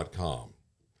midtowncafe.com,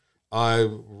 I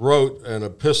wrote an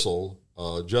epistle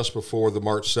just before the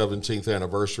March 17th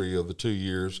anniversary of the 2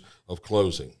 years of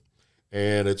closing.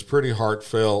 And it's pretty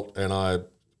heartfelt, and I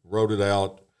wrote it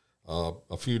out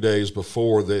a few days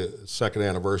before the second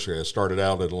anniversary. I started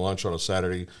out at a lunch on a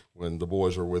Saturday when the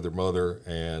boys were with their mother,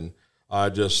 and I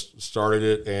just started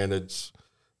it, and it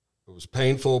was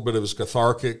painful, but it was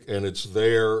cathartic, and it's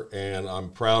there, and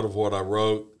I'm proud of what I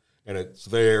wrote, and it's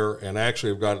there. And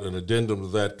actually, I've got an addendum to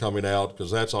that coming out,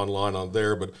 because that's online on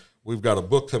there, but we've got a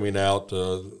book coming out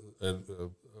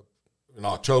in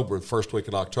October, the first week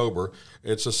in October.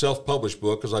 It's a self-published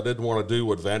book, because I didn't want to do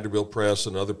what Vanderbilt Press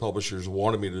and other publishers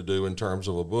wanted me to do in terms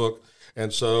of a book.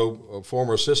 And so a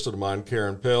former assistant of mine,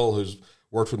 Karen Pell, who's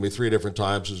worked with me 3 different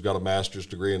times, who's got a master's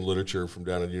degree in literature from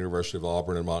down at the University of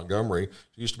Auburn in Montgomery.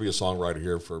 She used to be a songwriter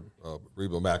here for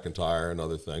Reba McEntire and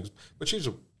other things. But she's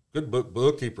a good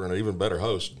bookkeeper and an even better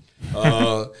host.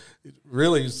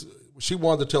 Really, she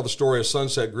wanted to tell the story of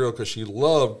Sunset Grill because she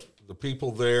loved the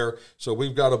people there. So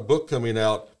we've got a book coming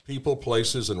out, People,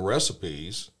 Places, and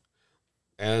Recipes,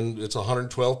 and it's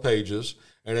 112 pages,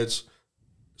 and it's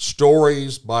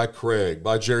stories by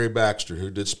Jerry Baxter, who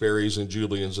did Sperry's and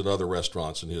Julian's and other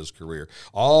restaurants in his career.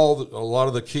 A lot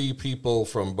of the key people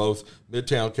from both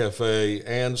Midtown Cafe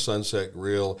and Sunset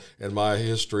Grill and my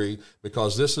history,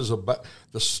 because this is about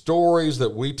the stories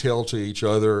that we tell to each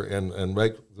other and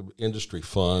make the industry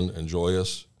fun and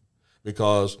joyous,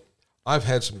 because I've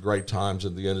had some great times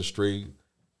in the industry,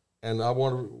 and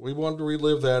we wanted to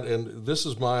relive that, and this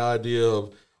is my idea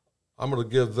of, I'm going to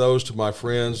give those to my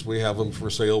friends. We have them for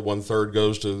sale. 1/3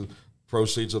 goes to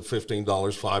proceeds of $15.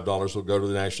 $5 will go to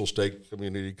the National State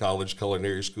Community College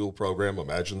Culinary School program.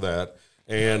 Imagine that.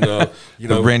 And, the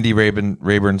Randy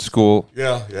Rayburn School.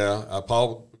 Yeah.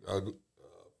 Paul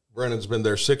Brennan's been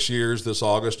there 6 years this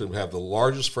August, and we have the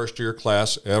largest first-year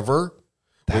class ever.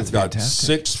 That's We've got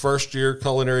fantastic. 6 first-year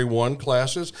Culinary 1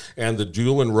 classes, and the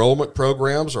dual enrollment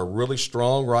programs are really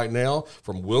strong right now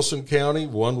from Wilson County.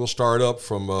 One will start up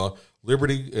from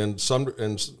Liberty and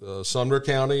Sumner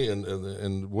County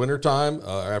in wintertime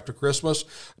after Christmas.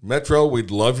 Metro,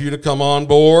 we'd love you to come on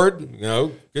board.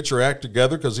 Get your act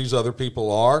together, because these other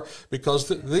people are, because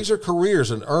these are careers,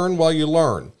 and earn while you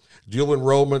learn. Dual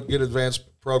enrollment, get advanced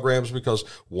programs, because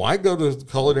why go to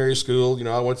culinary school?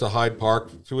 I went to Hyde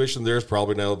Park. Tuition there is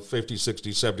probably now $50,000,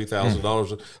 $60,000,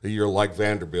 $70,000 a year, like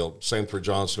Vanderbilt. Same for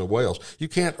Johnson & Wales. You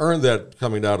can't earn that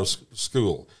coming out of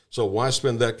school. So why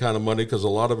spend that kind of money? Because a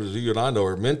lot of it, as you and I know,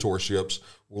 are mentorships,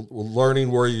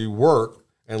 learning where you work,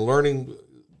 and learning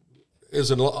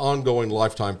is an ongoing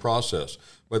lifetime process.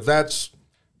 But that's,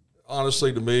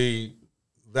 honestly, to me,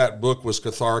 that book was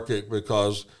cathartic,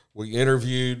 because we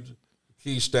interviewed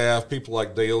key staff, people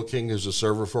like Dale King, who's a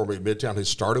server for me at Midtown, who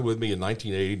started with me in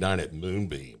 1989 at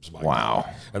Moonbeams. Wow.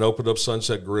 And opened up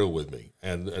Sunset Grill with me.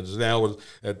 And is now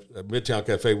at Midtown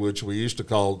Cafe, which we used to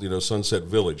call, Sunset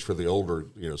Village for the older,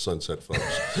 Sunset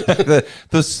folks.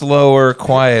 the slower,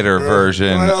 quieter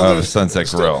version of Sunset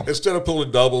Grill. Instead of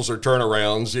pulling doubles or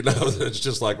turnarounds, it's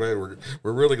just like, man,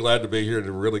 we're really glad to be here, and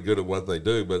they're really good at what they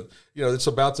do. But, it's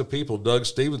about the people. Doug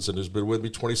Stevenson, who's been with me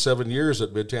 27 years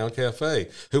at Midtown Cafe,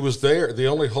 who was there, the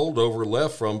only holdover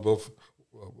left from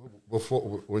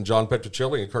before when John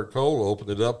Petrocelli and Kurt Cole opened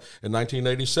it up in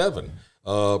 1987.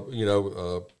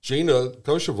 Gina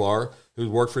Koshevar, who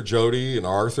worked for Jody and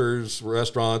Arthur's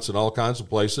restaurants and all kinds of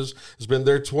places, has been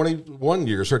there 21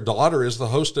 years. Her daughter is the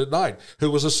host at night,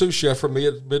 who was a sous chef for me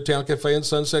at Midtown Cafe and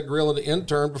Sunset Grill, and an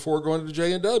intern before going to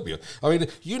J&W. I mean,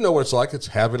 what it's like. It's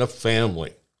having a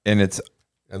family. And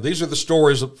these are the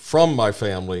stories from my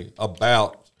family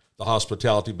about the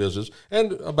hospitality business,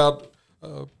 and about,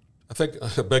 I think,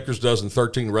 Baker's Dozen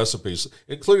 13 recipes,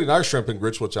 including our shrimp and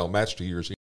grits, which I'll match to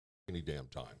yours any damn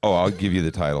time. Oh, I'll give you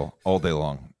the title all day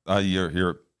long.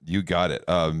 You got it.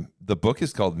 The book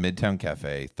is called Midtown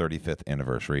Cafe, 35th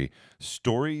Anniversary,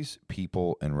 Stories,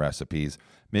 People, and Recipes.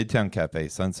 Midtown Cafe,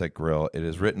 Sunset Grill. It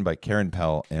is written by Karen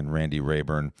Pell and Randy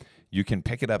Rayburn. You can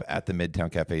pick it up at the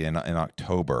Midtown Cafe in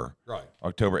October. Right.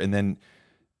 October. And then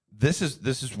this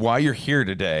is why you're here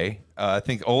today. I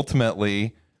think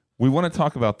ultimately we want to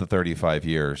talk about the 35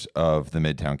 years of the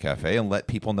Midtown Cafe and let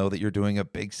people know that you're doing a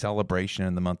big celebration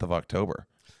in the month of October.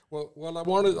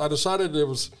 Well, I decided it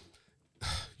was,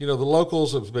 the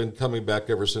locals have been coming back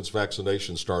ever since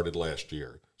vaccination started last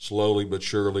year, slowly but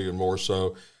surely, and more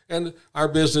so. And our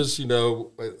business,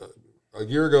 a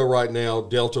year ago right now,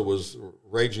 Delta was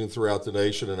raging throughout the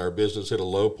nation, and our business hit a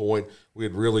low point. We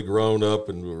had really grown up,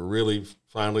 and we were really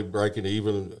finally breaking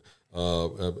even,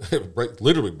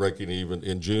 literally breaking even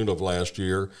in June of last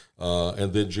year.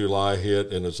 And then July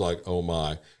hit, and it's like, oh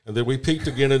my. And then we peaked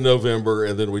again in November,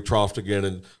 and then we troughed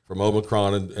again from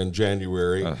Omicron in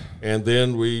January. And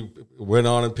then we went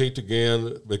on and peaked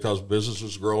again because business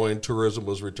was growing, tourism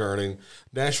was returning.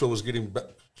 Nashville was getting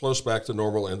close back to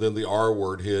normal, and then the R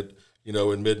word hit,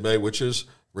 in mid-May, which is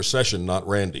recession, not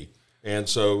Randy. And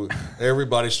so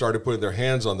everybody started putting their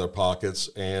hands on their pockets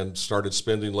and started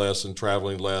spending less and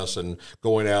traveling less and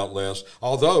going out less.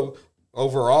 Although,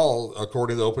 overall,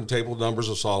 according to the open table numbers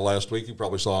I saw last week, you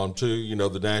probably saw them too,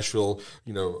 the Nashville,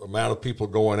 amount of people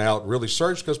going out really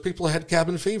surged because people had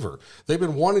cabin fever. They've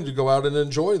been wanting to go out and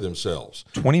enjoy themselves.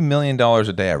 $20 million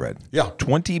a day, I read. Yeah.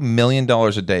 $20 million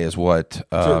a day is what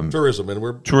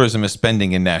tourism tourism is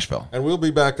spending in Nashville. And we'll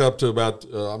be back up to about,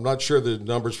 I'm not sure the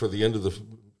numbers for the end of the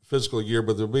fiscal year,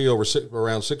 but there'll be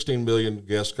around 16 million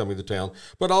guests coming to town.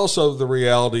 But also the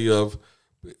reality of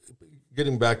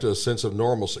getting back to a sense of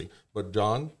normalcy. But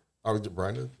John,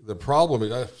 Brandon, the problem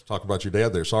is, talk about your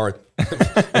dad there, sorry.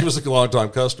 He was a long-time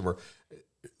customer.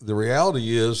 The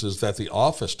reality is that the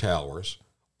office towers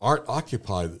aren't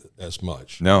occupied as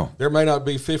much. No. There may not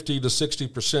be 50 to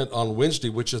 60% on Wednesday,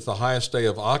 which is the highest day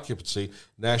of occupancy.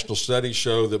 National studies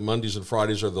show that Mondays and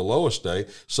Fridays are the lowest day.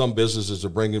 Some businesses are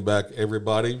bringing back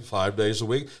everybody 5 days a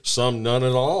week, some none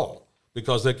at all,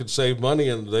 because they could save money,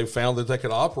 and they found that they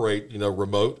could operate,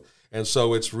 remote. And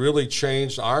so it's really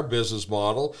changed our business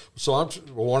model. So I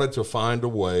wanted to find a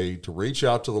way to reach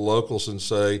out to the locals and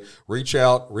say, reach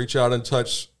out and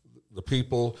touch the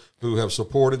people who have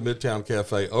supported Midtown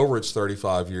Cafe over its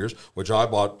 35 years, which I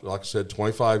bought, like I said,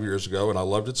 25 years ago, and I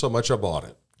loved it so much I bought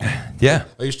it. Yeah.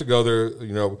 I used to go there,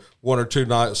 one or two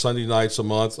Sunday nights a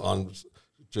month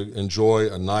to enjoy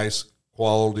a nice,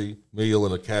 quality meal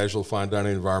in a casual fine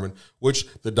dining environment, which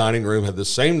the dining room had the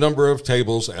same number of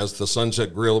tables as the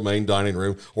Sunset Grill main dining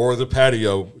room or the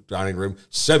patio dining room,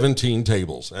 17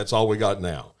 tables. That's all we got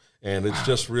now. And it's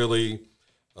just really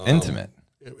intimate.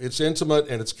 It's intimate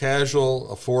and it's casual,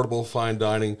 affordable fine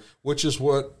dining, which is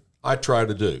what I try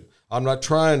to do. I'm not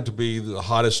trying to be the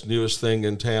hottest, newest thing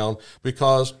in town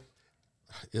because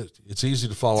it's easy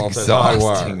to fall off that high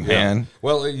wire. Man. Yeah.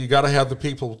 Well, you got to have the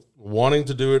people wanting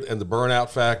to do it and the burnout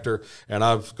factor. And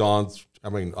I've gone,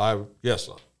 yes,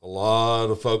 a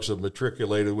lot of folks have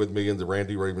matriculated with me in the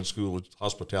Randy Rayburn School of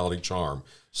Hospitality Charm.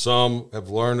 Some have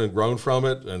learned and grown from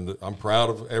it, and I'm proud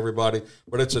of everybody.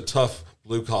 But it's a tough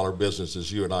blue-collar business,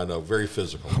 as you and I know, very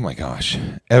physical. Oh, my gosh.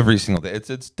 Every single day.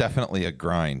 It's definitely a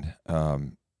grind.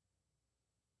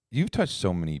 You've touched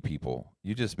so many people.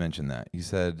 You just mentioned that. You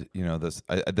said,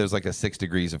 there's like a 6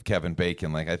 degrees of Kevin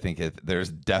Bacon. Like, I think there's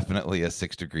definitely a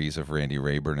 6 degrees of Randy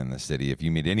Rayburn in the city. If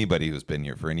you meet anybody who's been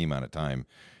here for any amount of time,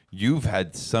 you've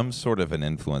had some sort of an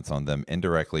influence on them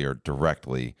indirectly or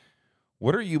directly.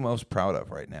 What are you most proud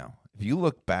of right now? If you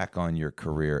look back on your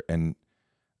career, and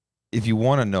if you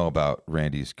want to know about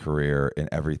Randy's career and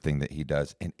everything that he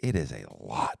does, and it is a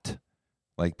lot.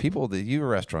 Like, people that you're a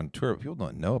restaurateur, people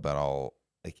don't know about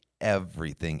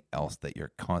everything else that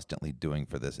you're constantly doing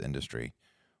for this industry.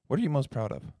 What are you most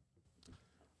proud of?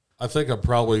 I think I'm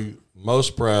probably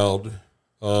most proud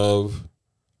of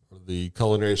the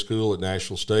culinary school at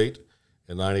Nashville State.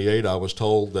 In 98, I was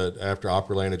told that after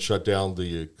Opryland had shut down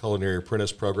the culinary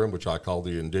apprentice program, which I call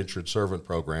the indentured servant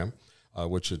program,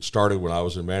 which had started when I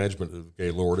was in management of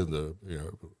Gaylord in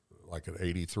like in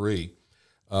 83,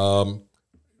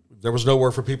 there was nowhere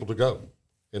for people to go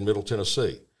in Middle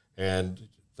Tennessee. And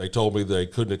they told me they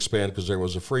couldn't expand because there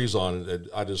was a freeze on it. And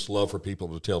I just love for people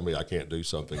to tell me I can't do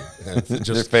something. And just,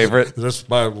 your favorite? That's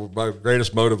my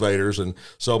greatest motivators. And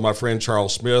so my friend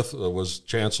Charles Smith was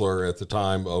chancellor at the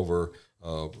time over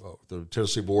the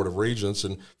Tennessee Board of Regents.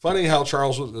 And funny how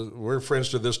Charles, we're friends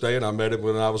to this day, and I met him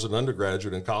when I was an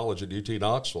undergraduate in college at UT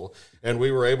Knoxville. And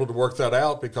we were able to work that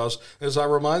out because, as I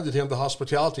reminded him, the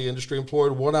hospitality industry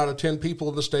employed 1 out of 10 people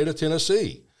in the state of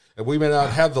Tennessee. And we may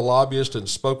not have the lobbyist and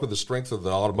spoke with the strength of the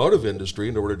automotive industry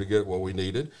in order to get what we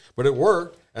needed, but it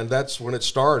worked, and that's when it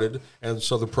started. And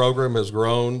so the program has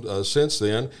grown since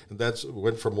then, and that's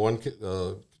went from one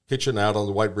kitchen out on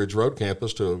the White Bridge Road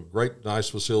campus to a great, nice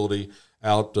facility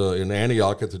out in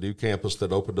Antioch at the new campus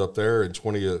that opened up there in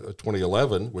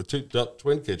 2011 with 2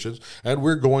 twin kitchens. And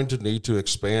we're going to need to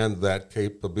expand that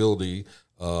capability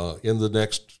in the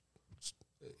next.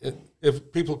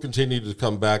 If people continue to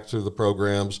come back to the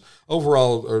programs,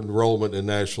 overall enrollment in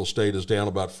Nashville State is down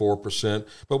about 4%,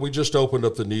 but we just opened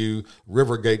up the new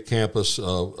Rivergate campus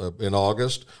in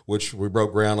August, which we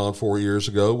broke ground on 4 years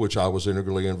ago, which I was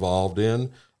integrally involved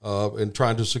in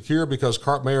trying to secure because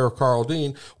Mayor Carl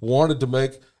Dean wanted to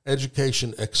make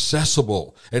education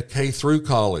accessible at K through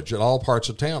college in all parts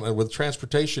of town. And with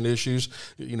transportation issues,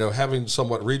 having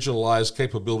somewhat regionalized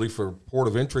capability for port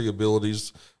of entry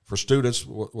abilities for students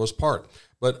was part.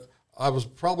 But I was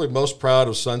probably most proud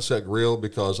of Sunset Grill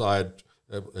because I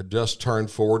had just turned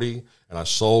 40 and I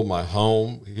sold my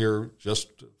home here just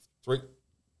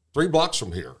three blocks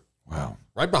from here. Wow.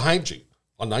 Right behind you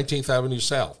on 19th Avenue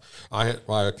South. I had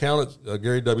my accountant,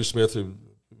 Gary W. Smith, who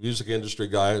music industry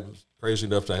guy, was crazy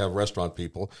enough to have restaurant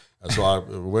people. And so I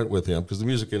went with him because the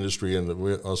music industry and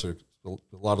we also a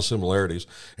lot of similarities.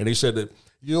 And he said that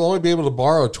you'll only be able to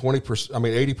borrow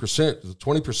 80%. The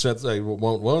 20% they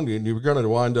won't loan you, and you're going to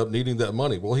wind up needing that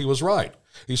money. Well, he was right.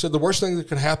 He said the worst thing that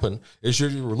can happen is you're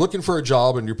looking for a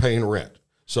job and you're paying rent.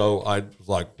 So I was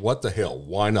like, what the hell?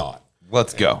 Why not?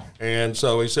 Let's go. And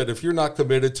so he said, if you're not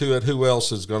committed to it, who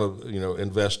else is going to,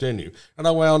 invest in you? And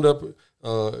I wound up,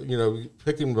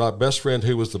 picking my best friend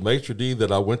who was the maitre d'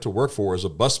 that I went to work for as a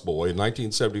busboy in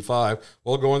 1975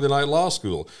 while going to night law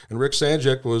school. And Rick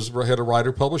Sanjek was head of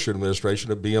writer-publisher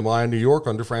administration at BMI in New York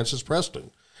under Francis Preston.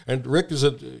 And Rick is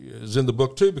in the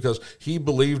book too because he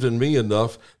believed in me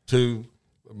enough to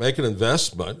make an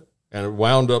investment, and it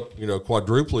wound up,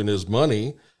 quadrupling his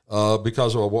money.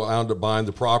 Because I wound up buying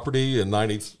the property in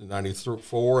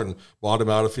 94 and bought him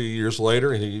out a few years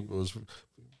later, and he was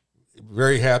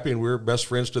very happy, and we're best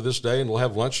friends to this day, and we'll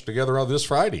have lunch together on this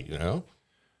Friday,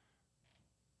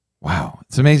 Wow.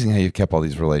 It's amazing how you've kept all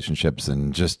these relationships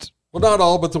and just... Well, not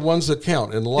all, but the ones that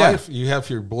count. In life, You have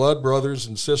your blood brothers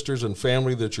and sisters and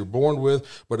family that you're born with,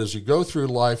 but as you go through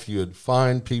life, you'd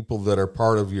find people that are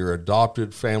part of your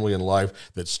adopted family in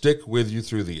life that stick with you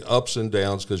through the ups and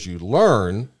downs because you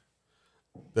learn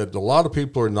that a lot of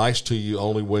people are nice to you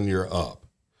only when you're up.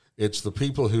 It's the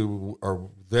people who are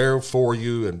there for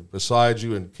you and beside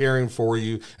you and caring for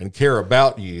you and care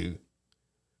about you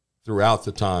throughout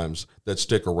the times that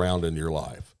stick around in your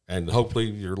life. And hopefully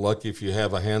you're lucky if you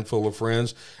have a handful of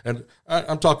friends. And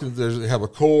I'm talking, you have a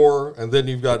core, and then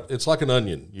you've got, it's like an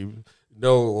onion. You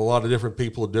know a lot of different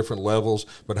people at different levels,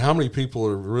 but how many people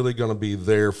are really going to be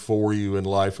there for you in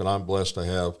life? And I'm blessed to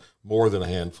have more than a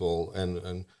handful,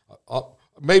 and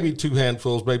maybe 2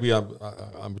 handfuls. Maybe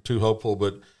I'm too hopeful,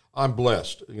 but I'm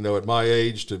blessed, at my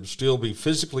age, to still be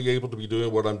physically able to be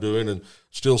doing what I'm doing and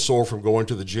still sore from going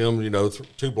to the gym,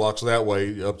 2 blocks that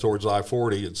way up towards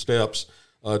I-40 at Steps,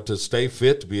 to stay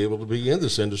fit, to be able to be in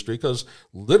this industry, because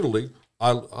literally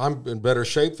I'm in better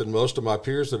shape than most of my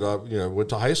peers that I went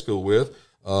to high school with.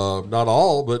 Not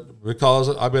all, but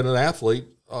because I've been an athlete,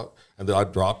 and then I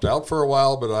dropped out for a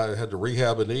while, but I had to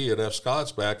rehab a knee at F.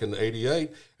 Scott's back in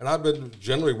 '88, and I've been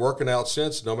generally working out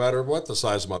since, no matter what the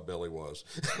size of my belly was.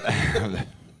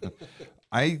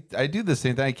 I do the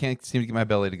same thing. I can't seem to get my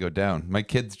belly to go down. My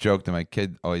kids joke that my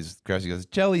kid always grabs, he goes,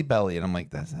 jelly belly. And I'm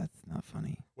like, that's not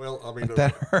funny. Well, I mean,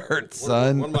 that hurts,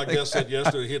 son. One of my guests said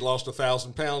yesterday he had lost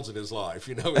 1,000 pounds in his life.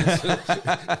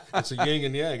 It's a yin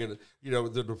and yang. And,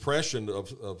 the depression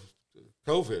of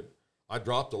COVID, I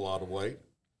dropped a lot of weight.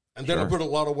 And then I put a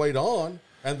lot of weight on.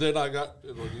 And then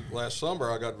last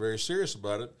summer, I got very serious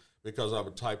about it because I'm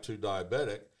a type 2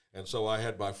 diabetic. And so I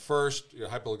had my first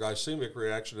hypoglycemic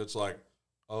reaction. It's like,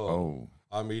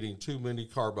 I'm eating too many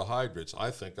carbohydrates. I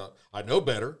think I know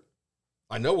better.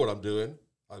 I know what I'm doing,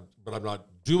 but I'm not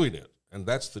doing it. And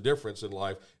that's the difference in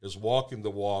life, is walking the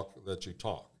walk that you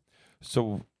talk.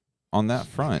 So on that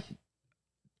front,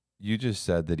 you just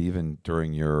said that even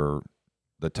during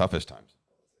the toughest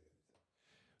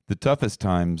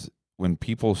times, when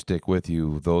people stick with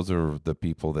you, those are the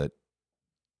people that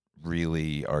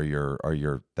really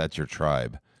are that's your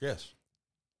tribe. Yes.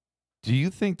 Do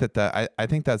you think that I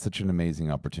think that's such an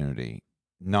amazing opportunity,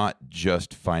 not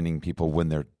just finding people when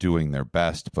they're doing their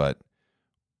best, but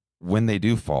when they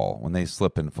do fall, when they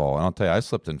slip and fall. And I'll tell you, I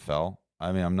slipped and fell.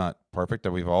 I mean, I'm not perfect.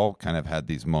 We've all kind of had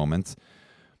these moments,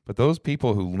 but those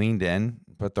people who leaned in,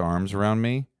 put their arms around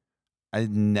me,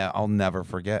 I'll never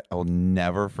forget. I'll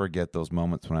never forget those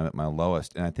moments when I'm at my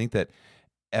lowest. And I think that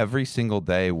every single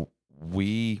day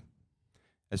we,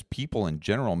 as people in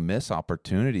general, miss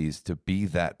opportunities to be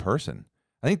that person.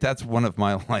 I think that's one of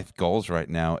my life goals right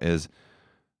now, is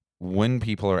when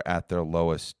people are at their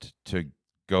lowest, to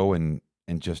go and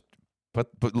just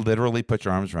literally put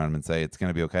your arms around them and say, it's going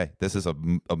to be okay. This is a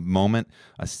moment,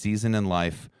 a season in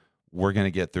life. We're going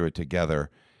to get through it together.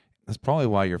 That's probably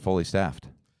why you're fully staffed.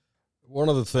 One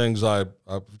of the things I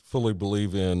fully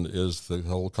believe in is the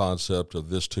whole concept of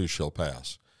this too shall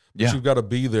pass. But you've got to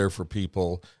be there for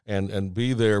people and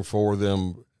be there for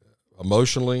them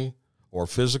emotionally or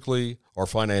physically or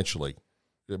financially,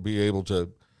 to be able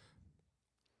to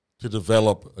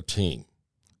develop a team.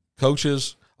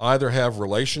 Coaches either have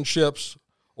relationships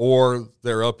or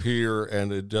they're up here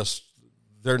and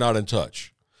they're not in touch.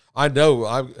 I know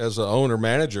as an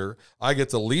owner-manager, I get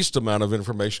the least amount of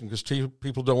information because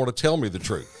people don't want to tell me the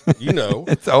truth.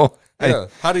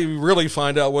 How do you really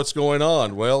find out what's going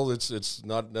on? Well, it's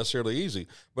not necessarily easy,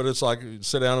 but it's like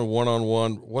sit down and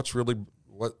one-on-one. What's really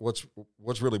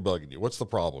bugging you? What's the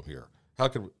problem here? How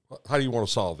do you want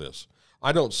to solve this?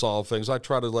 I don't solve things. I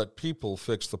try to let people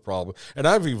fix the problem. And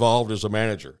I've evolved as a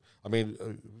manager. I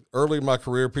mean, early in my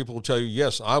career, people will tell you,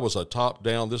 yes, I was a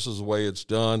top-down, this is the way it's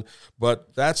done,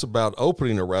 but that's about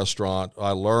opening a restaurant.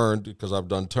 I learned, because I've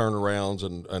done turnarounds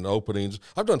and openings.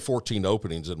 I've done 14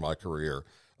 openings in my career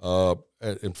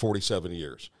in 47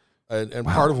 years. And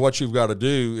Wow. Part of what you've got to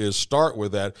do is start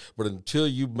with that, but until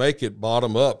you make it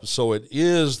bottom up, so it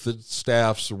is the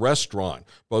staff's restaurant,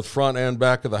 both front and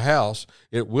back of the house,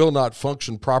 it will not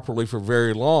function properly for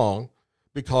very long,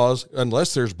 because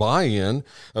unless there's buy-in,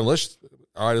 all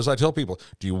right, as I tell people,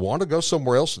 do you want to go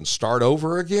somewhere else and start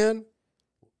over again?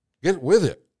 Get with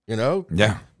it,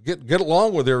 Yeah. Get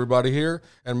along with everybody here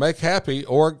and make happy,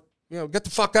 or, get the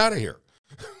fuck out of here.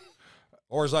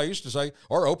 Or as I used to say,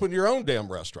 or open your own damn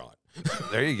restaurant.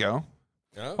 There you go.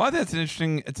 Well, that's it's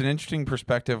an interesting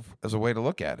perspective as a way to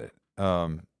look at it. I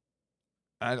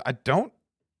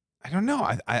don't know.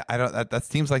 I don't. That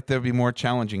seems like that'd be more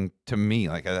challenging to me.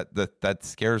 Like that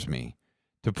scares me,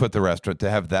 to put the restaurant, to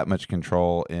have that much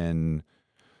control to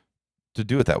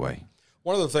do it that way.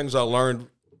 One of the things I learned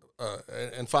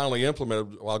and finally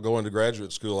implemented while going to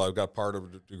graduate school, I got part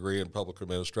of a degree in public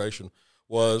administration,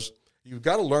 was you've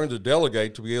got to learn to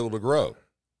delegate to be able to grow.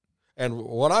 And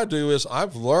what I do is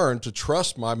I've learned to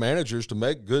trust my managers to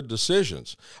make good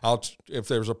decisions. If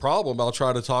there's a problem, I'll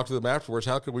try to talk to them afterwards.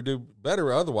 How can we do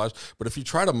better otherwise? But if you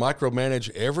try to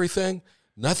micromanage everything,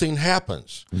 nothing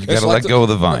happens. You got to let go of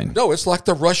the vine. No, it's like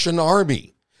the Russian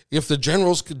army. If the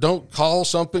generals don't call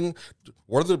something,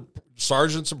 what do the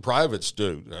sergeants and privates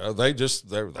do? They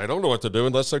don't know what to do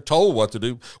unless they're told what to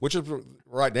do, which is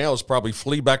right now is probably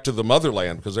flee back to the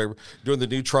motherland because they're doing the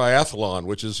new triathlon,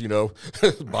 which is,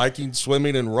 biking,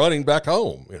 swimming, and running back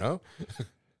home,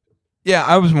 Yeah,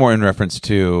 I was more in reference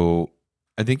to,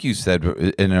 I think you said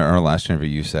in our last interview,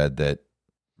 you said that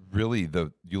really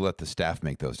you let the staff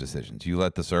make those decisions. You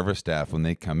let the service staff, when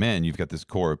they come in, you've got this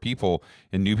core of people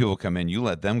and new people come in, you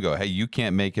let them go, hey, you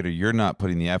can't make it or you're not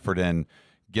putting the effort in,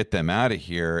 get them out of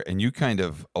here. And you kind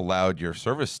of allowed your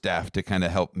service staff to kind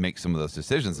of help make some of those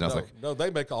decisions. And I was like, no, they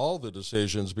make all the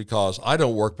decisions because I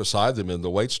don't work beside them in the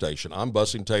wait station. I'm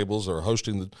bussing tables or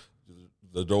hosting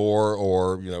the door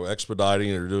or,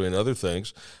 expediting or doing other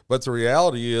things. But the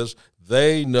reality is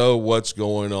they know what's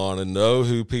going on and know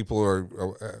who people are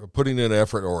putting in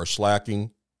effort or are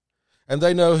slacking. And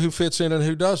they know who fits in and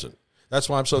who doesn't. That's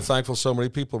why I'm so thankful so many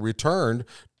people returned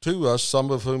to us,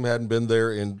 some of whom hadn't been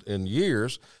there in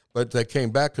years, but they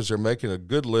came back because they're making a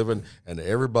good living and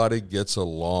everybody gets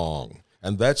along.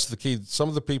 And that's the key. Some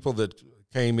of the people that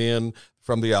came in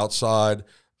from the outside,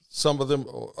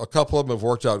 a couple of them have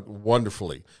worked out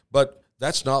wonderfully, but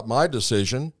that's not my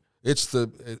decision. It's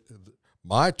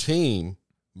my team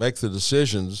make the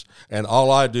decisions, and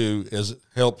all I do is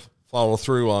help follow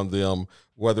through on them,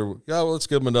 whether, let's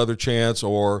give them another chance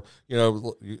or,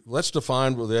 let's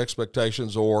define the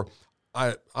expectations, or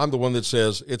I'm the one that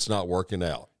says it's not working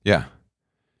out. Yeah.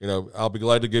 I'll be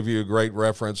glad to give you a great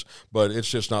reference, but it's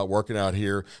just not working out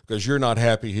here because you're not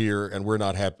happy here and we're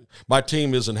not happy. My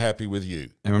team isn't happy with you.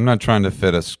 And I'm not trying to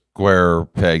fit a square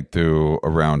peg through a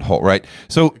round hole, right?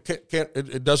 So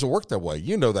it doesn't work that way.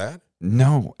 You know that.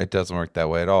 No, it doesn't work that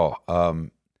way at all.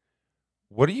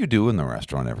 What do you do in the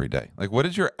restaurant every day? Like, what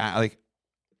is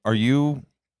are you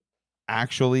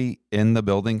actually in the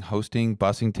building hosting,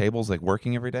 bussing tables, like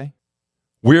working every day?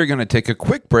 We're going to take a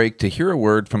quick break to hear a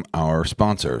word from our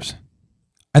sponsors.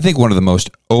 I think one of the most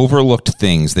overlooked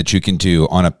things that you can do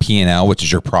on a P&L, which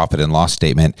is your profit and loss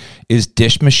statement, is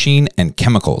dish machine and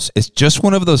chemicals. It's just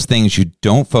one of those things you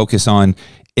don't focus on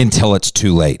until it's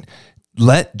too late.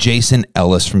 Let Jason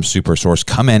Ellis from SuperSource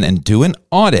come in and do an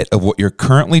audit of what you're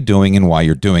currently doing and why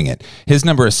you're doing it. His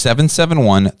number is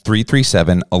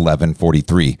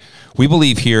 771-337-1143. We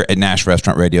believe here at Nash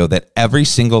Restaurant Radio that every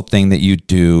single thing that you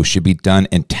do should be done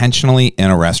intentionally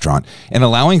in a restaurant. And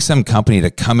allowing some company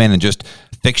to come in and just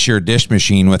fix your dish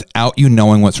machine without you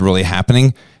knowing what's really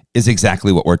happening is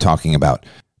exactly what we're talking about.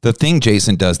 The thing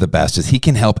Jason does the best is he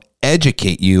can help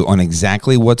educate you on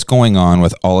exactly what's going on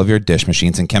with all of your dish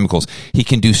machines and chemicals. He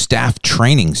can do staff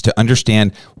trainings to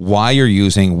understand why you're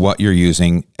using what you're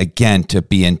using, again, to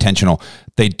be intentional.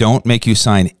 They don't make you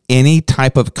sign any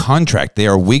type of contract. They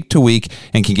are week to week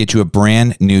and can get you a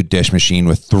brand new dish machine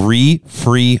with 3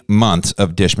 free months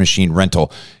of dish machine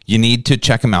rental. You need to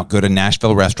check them out. Go to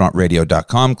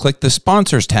NashvilleRestaurantRadio.com, click the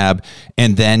sponsors tab,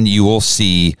 and then you will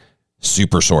see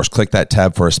SuperSource. Click that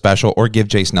tab for a special or give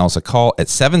Jason Ellis a call at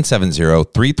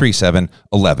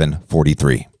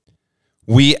 770-337-1143.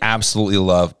 We absolutely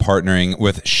love partnering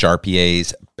with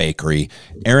Charpier's Bakery.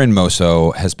 Aaron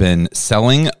Mosso has been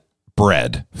selling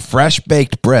bread, fresh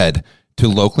baked bread, to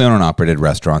locally owned and operated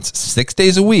restaurants 6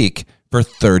 days a week for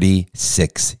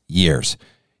 36 years.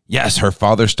 Yes, her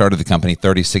father started the company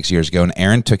 36 years ago, and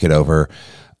Aaron took it over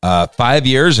 5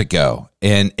 years ago,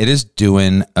 and it is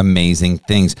doing amazing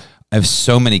things. I have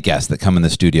so many guests that come in the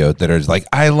studio that are like,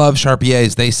 I love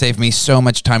Charpier's. They save me so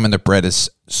much time and the bread is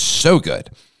so good.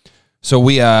 So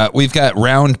we've got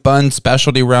round buns,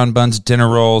 specialty round buns, dinner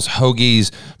rolls, hoagies,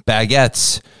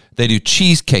 baguettes. They do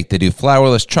cheesecake. They do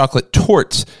flourless chocolate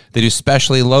torts. They do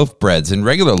specialty loaf breads and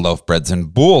regular loaf breads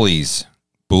and boules.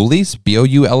 Boules?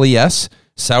 B-O-U-L-E-S?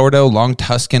 Sourdough, long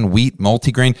Tuscan, wheat,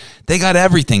 multigrain. They got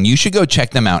everything. You should go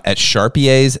check them out at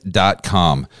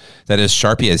Charpiers.com. That is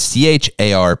Charpiers,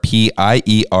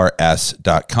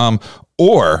 CHARPIERS.com.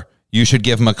 Or you should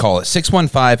give them a call at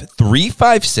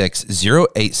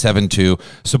 615-356-0872.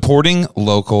 Supporting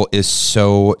local is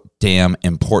so damn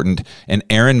important. And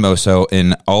Aaron Mosso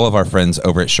and all of our friends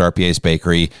over at Charpier's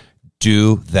Bakery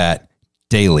do that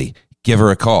daily. Give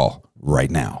her a call right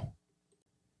now.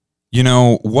 You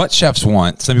know, What Chefs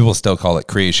Want, some people still call it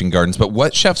Creation Gardens, but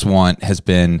What Chefs Want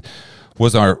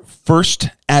was our first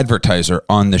advertiser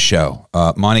on the show.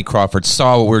 Monty Crawford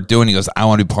saw what we were doing. He goes, I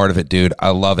want to be part of it, dude.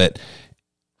 I love it.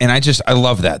 And I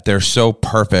love that. They're so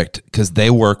perfect because they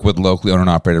work with locally owned and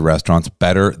operated restaurants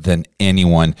better than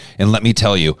anyone. And let me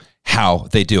tell you how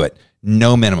they do it.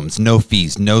 No minimums, no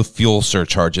fees, no fuel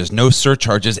surcharges, no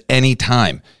surcharges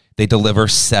anytime. They deliver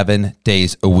 7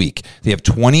 days a week. They have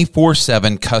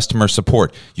 24/7 customer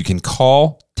support. You can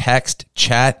call, text,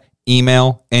 chat,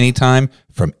 email anytime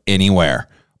from anywhere.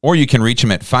 Or you can reach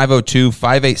them at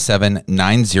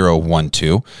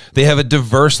 502-587-9012. They have a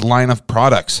diverse line of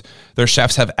products. Their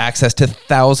chefs have access to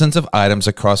thousands of items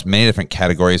across many different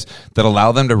categories that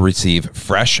allow them to receive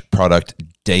fresh product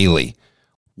daily.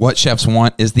 What Chefs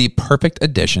Want is the perfect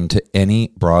addition to any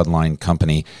broadline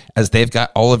company, as they've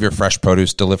got all of your fresh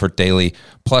produce delivered daily,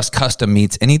 plus custom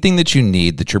meats, anything that you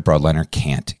need that your broadliner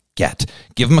can't get.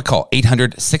 Give them a call,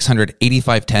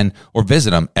 800-600-8510, or visit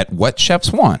them at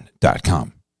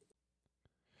whatchefswant.com.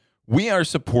 We are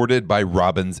supported by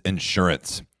Robbins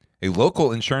Insurance, a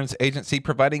local insurance agency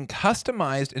providing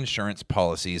customized insurance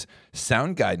policies,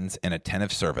 sound guidance, and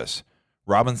attentive service.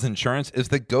 Robbins Insurance is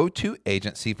the go-to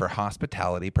agency for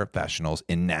hospitality professionals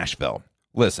in Nashville.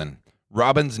 Listen,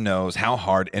 Robbins knows how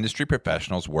hard industry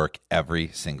professionals work every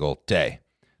single day.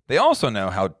 They also know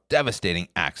how devastating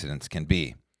accidents can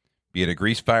be it a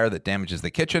grease fire that damages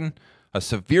the kitchen, a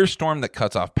severe storm that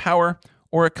cuts off power,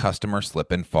 or a customer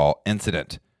slip and fall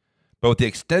incident. But with the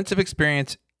extensive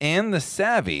experience and the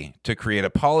savvy to create a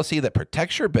policy that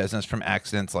protects your business from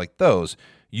accidents like those,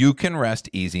 you can rest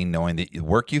easy knowing that the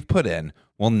work you've put in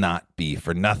will not be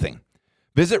for nothing.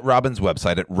 Visit Robbins'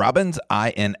 website at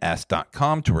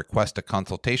robinsins.com to request a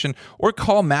consultation or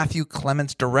call Matthew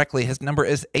Clements directly. His number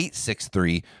is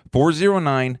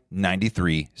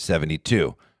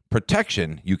 863-409-9372.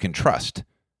 Protection you can trust.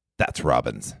 That's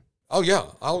Robbins. Oh, yeah.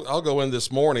 I'll go in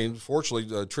this morning. Fortunately,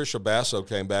 Tricia Basso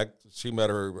came back. She met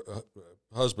her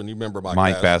husband. You remember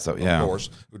Mike Basso, yeah, of course,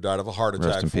 who died of a heart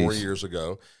attack 4 years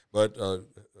ago. But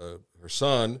her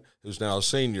son, who's now a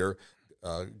senior,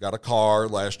 got a car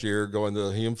last year going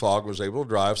to Hume Fog, was able to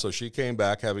drive. So she came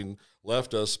back having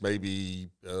left us maybe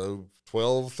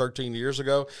 12, 13 years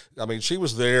ago. I mean, she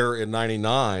was there in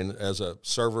 99 as a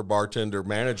server, bartender,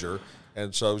 manager.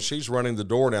 And so she's running the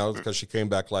door now because she came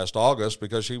back last August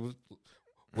because she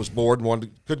was bored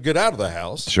and could get out of the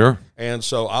house. Sure. And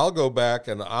so I'll go back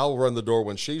and I'll run the door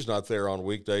when she's not there on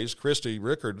weekdays. Christy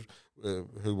Rickard,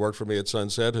 who worked for me at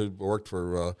Sunset, who worked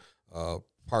for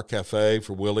Park Cafe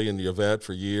for Willie and Yvette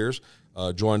for years,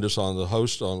 joined us on the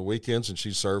host on weekends, and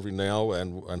she's serving now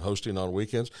and hosting on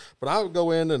weekends. But I would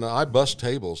go in and I bust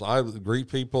tables. I greet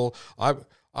people.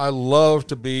 I love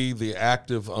to be the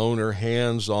active owner,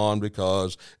 hands-on,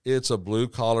 because it's a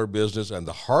blue-collar business, and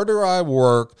the harder I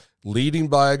work, leading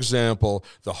by example,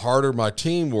 the harder my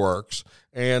team works.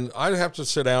 And I have to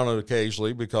sit down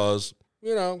occasionally because,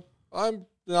 I'm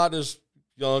not as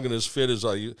young and as fit as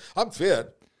I used. I'm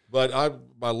fit, but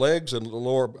my legs and the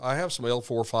lower, I have some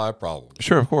L4-5 problems.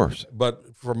 Sure, of course.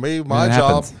 But for me, my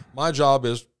job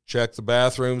is check the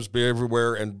bathrooms, be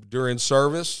everywhere, and during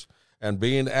service and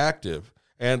being active.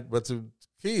 But the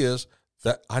key is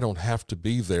that I don't have to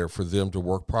be there for them to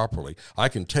work properly. I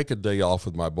can take a day off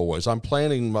with my boys. I'm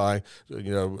planning my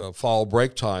fall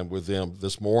break time with them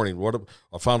this morning.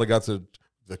 I finally got the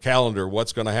calendar.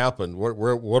 What's going to happen? What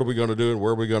are we going to do and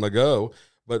where are we going to go?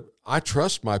 But I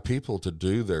trust my people to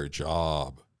do their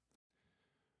job,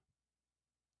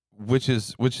 which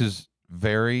is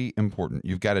very important.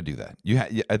 You've got to do that.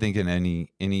 I think in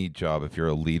any job, if you're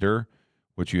a leader,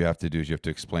 what you have to do is you have to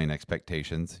explain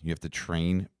expectations. You have to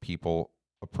train people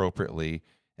appropriately,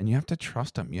 and you have to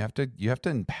trust them. You have to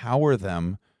empower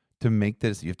them to make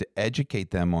this. You have to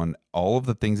educate them on all of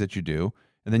the things that you do,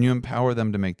 and then you empower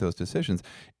them to make those decisions.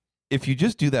 If you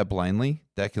just do that blindly,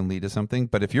 that can lead to something.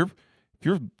 But if you're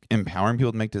empowering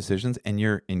people to make decisions and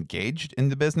you're engaged in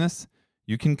the business,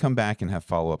 you can come back and have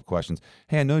follow-up questions.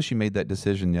 Hey, I noticed you made that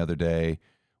decision the other day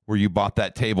where you bought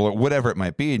that table or whatever it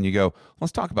might be, and you go,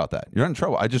 let's talk about that. You're not in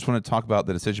trouble. I just want to talk about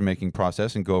the decision-making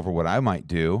process and go over what I might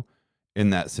do in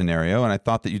that scenario, and I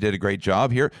thought that you did a great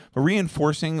job here. But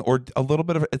reinforcing or a little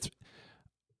bit of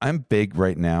I'm big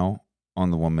right now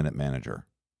on the 1-minute manager.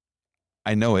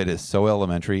 I know it is so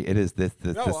elementary. It is this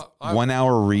 1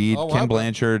 hour read. Ken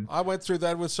Blanchard. I went through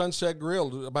that with Sunset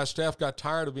Grill. My staff got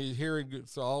tired of me hearing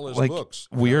all his books.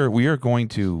 We are going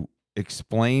to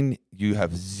explain. You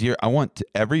have zero. I want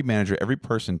every manager, every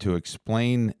person to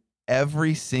explain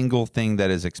every single thing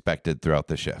that is expected throughout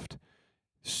the shift.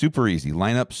 Super easy.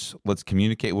 Lineups. Let's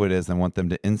communicate what it is. I want them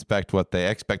to inspect what they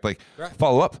expect.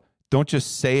 Follow up. Don't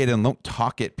just say it and don't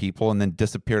talk at people and then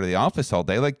disappear to the office all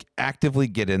day. Actively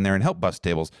get in there and help bus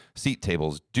tables, seat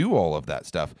tables, do all of that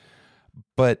stuff.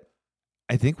 But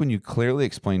I think when you clearly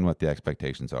explain what the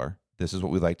expectations are, this is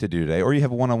what we'd like to do today, or you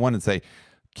have a one-on-one and say,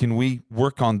 can we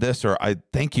work on this? Or I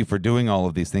thank you for doing all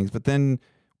of these things. But then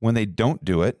when they don't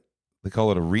do it, they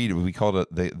call it a read. We called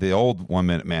it the old 1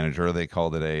 minute manager. They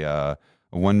called it a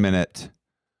 1 minute.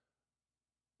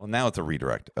 Well, now it's a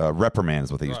redirect. Reprimand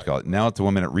is what they used to call it. Now it's a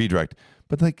 1 minute redirect.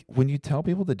 But like when you tell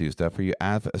people to do stuff or you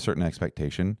have a certain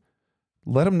expectation,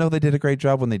 let them know they did a great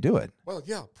job when they do it. Well,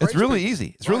 yeah. It's really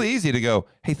easy. It's really easy to go,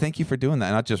 hey, thank you for doing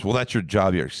that. Not just, well, that's your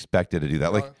job. You're expected to do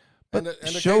that. But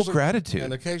show gratitude.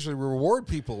 And occasionally reward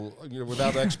people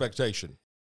without expectation.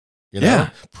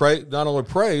 Not only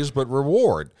praise, but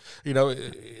reward.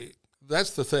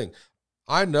 That's the thing.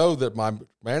 I know that my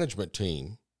management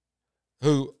team,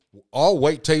 who all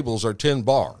wait tables are 10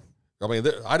 bar. I mean,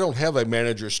 I don't have a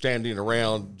manager standing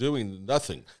around doing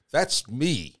nothing. That's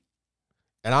me.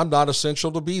 And I'm not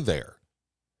essential to be there.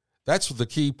 That's the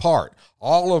key part.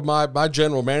 All of my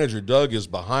general manager, Doug, is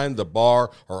behind the bar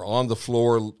or on the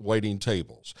floor waiting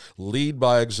tables. Lead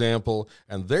by example,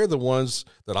 and they're the ones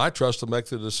that I trust to make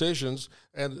the decisions,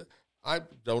 and I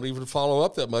don't even follow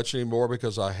up that much anymore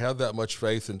because I have that much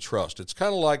faith and trust. It's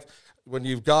kind of like when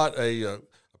you've got a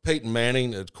Peyton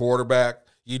Manning at quarterback,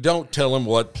 you don't tell him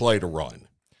what play to run.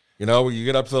 You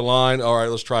get up to the line, all right,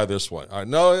 let's try this one. All right,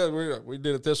 no, we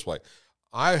did it this way.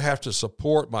 I have to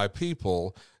support my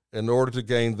people in order to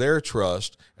gain their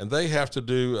trust, and they have to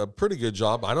do a pretty good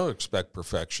job. I don't expect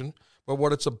perfection, but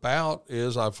what it's about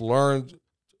is I've learned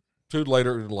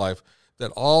later in life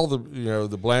that all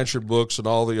the Blanchard books and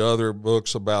all the other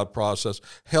books about process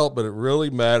help, but it really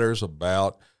matters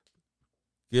about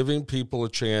giving people a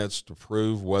chance to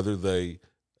prove whether they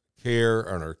care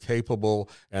and are capable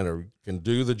and can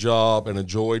do the job and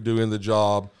enjoy doing the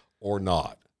job or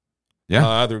not. Yeah.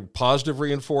 Either positive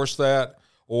reinforce that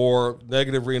or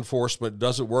negative reinforcement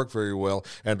doesn't work very well.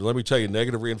 And let me tell you,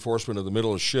 negative reinforcement in the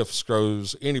middle of shift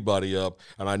screws anybody up,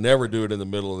 and I never do it in the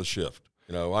middle of the shift.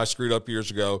 I screwed up years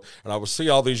ago, and I would see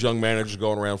all these young managers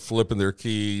going around flipping their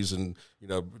keys and,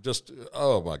 just,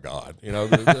 oh, my God.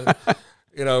 I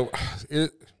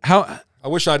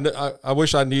wish I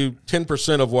knew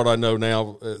 10% of what I know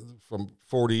now from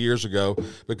 40 years ago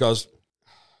because –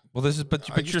 well, but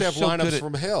I used you're to have so lineups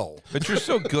from hell. But you're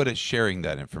so good at sharing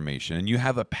that information, and you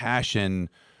have a passion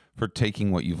for taking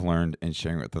what you've learned and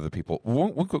sharing it with other people.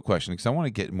 One quick question, because I want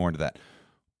to get more into that.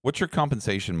 What's your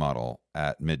compensation model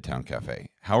at Midtown Cafe?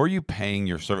 How are you paying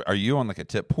your service? Are you on like a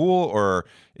tip pool, or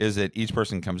is it each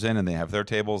person comes in and they have their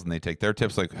tables and they take their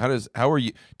tips? Like, how are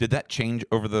you? Did that change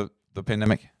over the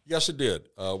pandemic? Yes, it did.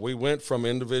 We went from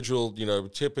individual,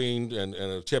 tipping and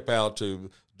a tip out to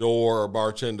door or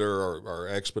bartender or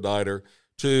expediter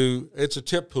to it's a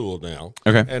tip pool now.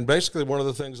 Okay. And basically one of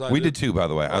the things we did too, by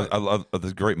the way. Right. I love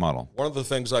the great model. One of the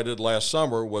things I did last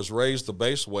summer was raise the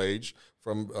base wage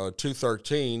from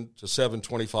 $2.13 to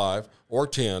 $7.25 or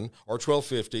 $10 or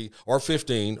 $12.50 or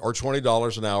 $15 or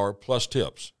 $20 an hour plus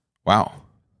tips. Wow.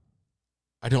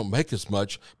 I don't make as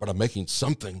much, but I'm making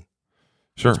something.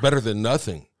 Sure. It's better than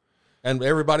nothing. And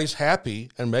everybody's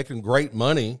happy and making great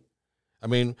money. I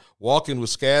mean, walking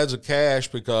with scads of cash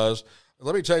because,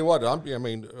 let me tell you what, a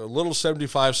little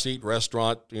 75-seat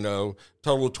restaurant,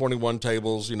 total of 21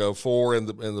 tables, 4 in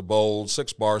the bowl,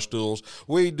 6 bar stools.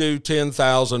 We do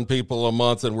 10,000 people a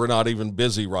month, and we're not even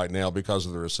busy right now because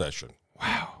of the recession.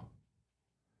 Wow.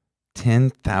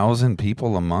 10,000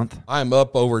 people a month? I'm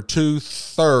up over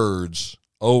 2/3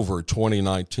 over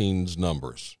 2019's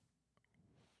numbers.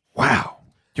 Wow.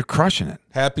 You're crushing it.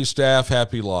 Happy staff,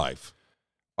 happy life.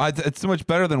 It's so much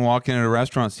better than walking in a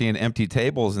restaurant, seeing empty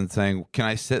tables and saying, can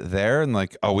I sit there? And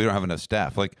like, oh, we don't have enough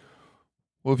staff. Like,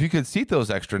 well, if you could seat those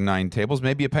extra 9 tables,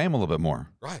 maybe you pay them a little bit more.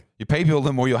 Right. You pay people a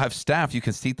little more, you'll have staff, you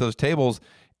can seat those tables.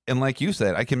 And like you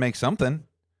said, I can make something.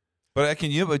 But but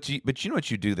you know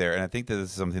what you do there, and I think that this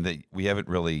is something that we haven't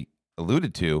really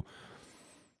alluded to.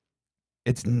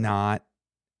 It's not,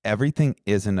 everything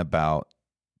isn't about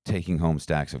taking home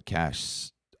stacks of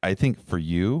cash. I think for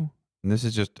you, and this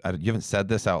is just, you haven't said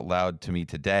this out loud to me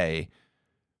today,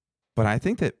 but I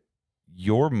think that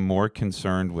you're more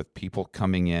concerned with people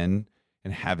coming in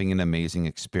and having an amazing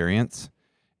experience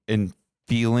and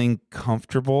feeling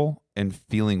comfortable and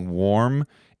feeling warm.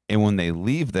 And when they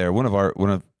leave there, one of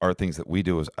our things that we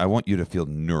do is I want you to feel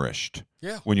nourished.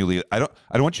 Yeah. When you leave, I don't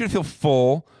want you to feel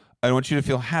full. I don't want you to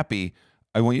feel happy.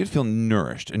 I want you to feel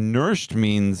nourished. And nourished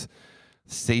means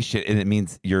satiate, and it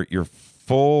means you're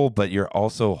full, but you're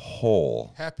also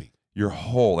whole. Happy. You're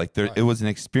whole. Like there, right. It was an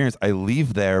experience. I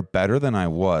leave there better than I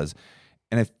was.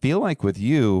 And I feel like with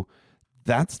you,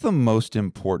 that's the most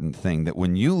important thing, that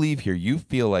when you leave here, you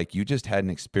feel like you just had an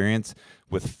experience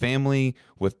with family,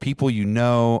 with people you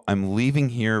know. I'm leaving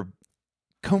here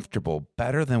comfortable,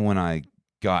 better than when I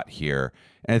got here.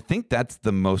 And I think that's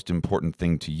the most important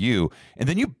thing to you. And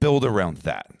then you build around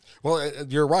that. Well,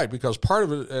 you're right, because part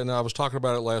of it, and I was talking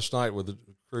about it last night with the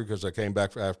crew because I came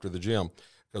back after the gym,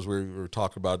 because we were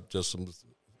talking about just some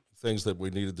things that we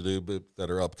needed to do that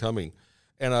are upcoming.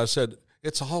 And I said,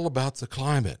 it's all about the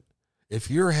climate. If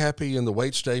you're happy in the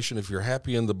weight station, if you're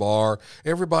happy in the bar,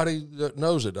 everybody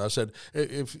knows it. I said,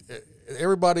 if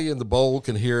everybody in the bowl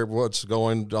can hear what's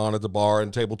going on at the bar,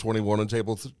 and table 21 and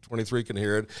table 23 can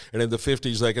hear it, and in the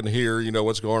 50s they can hear,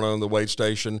 what's going on in the weight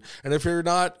station. And if you're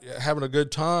not having a good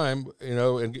time,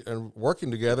 and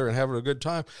working together and having a good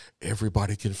time,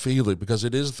 everybody can feel it, because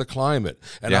it is the climate.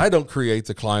 And I don't create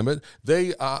the climate.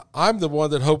 I'm the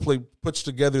one that hopefully puts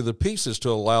together the pieces to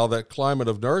allow that climate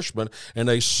of nourishment and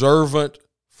a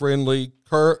servant-friendly,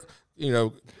 because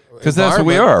that's what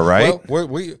we are, right?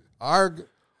 Well,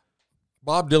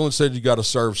 Bob Dylan said you got to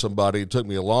serve somebody. It took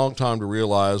me a long time to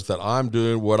realize that I'm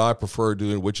doing what I prefer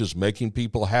doing, which is making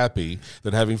people happy,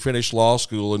 that having finished law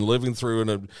school and living through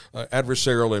an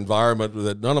adversarial environment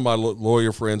that none of my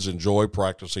lawyer friends enjoy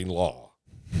practicing law.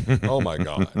 Oh my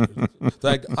God!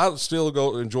 I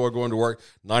still enjoy going to work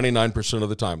 99% of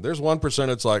the time. There's 1%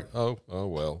 it's like, oh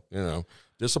well,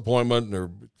 disappointment,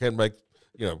 or can't make,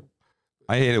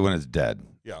 I hate it when it's dead.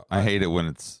 Yeah, I hate it when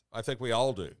it's. I think we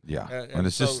all do. Yeah, when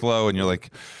it's just slow, and you're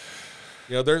like.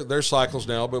 There's cycles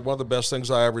now, but one of the best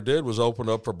things I ever did was open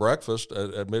up for breakfast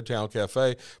at Midtown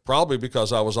Cafe, probably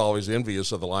because I was always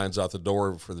envious of the lines out the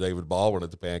door for David Baldwin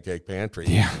at the Pancake Pantry.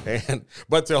 Yeah.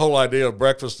 But the whole idea of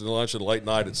breakfast and lunch and late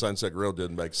night at Sunset Grill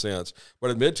didn't make sense.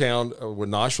 But at Midtown, when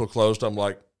Nashville closed, I'm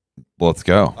like, let's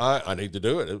go. I need to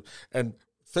do it. And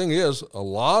thing is, a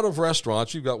lot of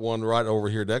restaurants, you've got one right over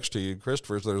here next to you,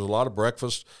 Christopher's, there's a lot of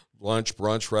breakfast, lunch,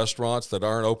 brunch restaurants that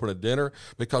aren't open at dinner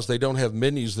because they don't have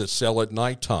menus that sell at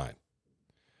nighttime.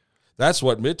 That's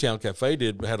what Midtown Cafe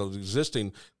did, had an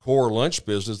existing core lunch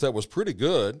business that was pretty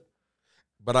good,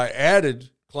 but I added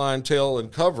clientele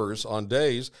and covers on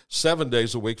days, 7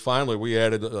 days a week. Finally, we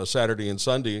added Saturday and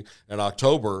Sunday in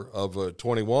October of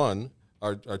 21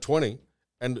 or 20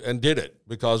 and did it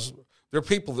because there are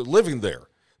people that living there.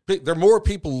 There are more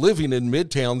people living in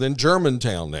Midtown than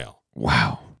Germantown now.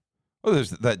 Wow. Oh,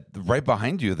 there's that right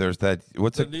behind you. There's that.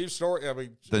 What's the new store? I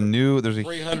mean, there's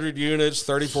 300 units,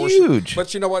 34. Huge.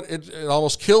 But you know what? It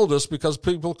almost killed us because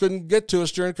people couldn't get to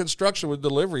us during construction with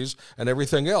deliveries and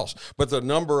everything else. But the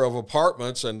number of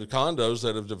apartments and condos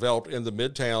that have developed in the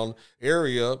Midtown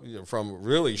area, from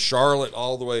really Charlotte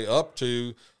all the way up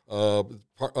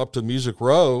to Music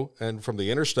Row, and from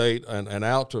the interstate and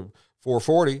out to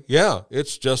 440. Yeah,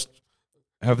 it's just.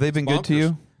 Have they been good to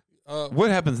you?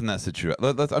 What happens in that situation?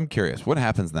 I'm curious. What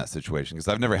happens in that situation? Because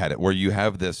I've never had it where you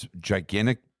have this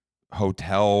gigantic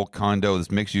hotel, condo, this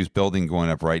mixed-use building going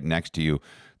up right next to you.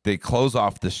 They close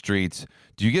off the streets.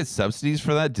 Do you get subsidies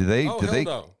for that? Do they?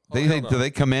 No. Do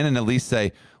they come in and at least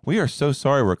say, "We are so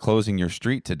sorry, we're closing your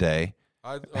street today"?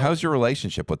 How's your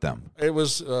relationship with them? It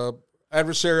was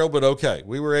adversarial, but okay.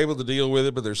 We were able to deal with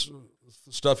it, but there's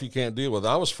stuff you can't deal with.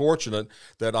 I was fortunate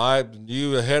that I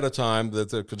knew ahead of time that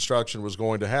the construction was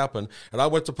going to happen, and I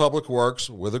went to Public Works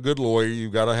with a good lawyer.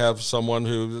 You've got to have someone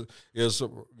who is,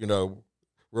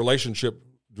 relationship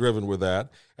driven with that,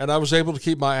 and I was able to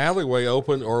keep my alleyway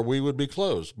open or we would be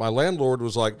closed. My landlord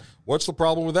was like, "What's the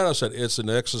problem with that?" I said, "It's an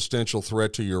existential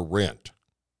threat to your rent."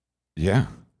 Yeah.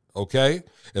 Okay,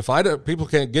 if people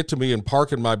can't get to me and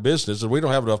park in my business, and we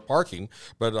don't have enough parking,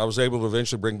 but I was able to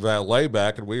eventually bring valet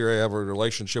back, and we have a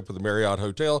relationship with the Marriott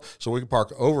Hotel, so we can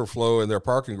park overflow in their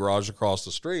parking garage across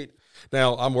the street.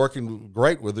 Now, I'm working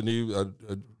great with the new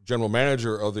general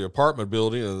manager of the apartment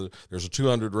building, and there's a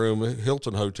 200-room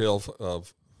Hilton Hotel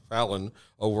of Fallon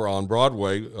over on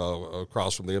Broadway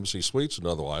across from the MC Suites and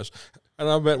otherwise. And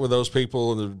I met with those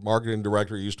people, and the marketing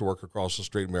director used to work across the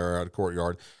street, Marriott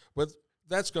Courtyard. But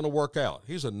that's going to work out.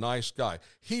 He's a nice guy.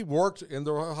 He worked in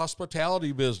the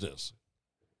hospitality business.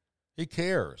 He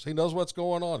cares. He knows what's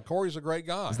going on. Corey's a great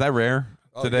guy. Is that rare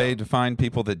today to find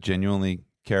people that genuinely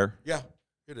care? Yeah,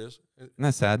 it is. Isn't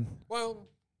that sad? Well,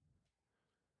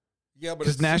 yeah, but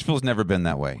because Nashville's never been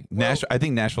that way. Well, I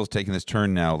think Nashville's taking this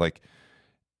turn now.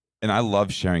 And I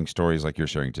love sharing stories like you're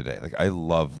sharing today.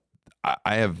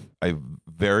 I have a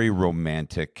very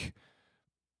romantic.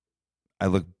 I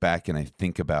look back and I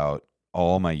think about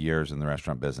all my years in the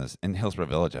restaurant business in Hillsborough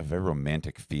Village. I have a very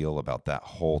romantic feel about that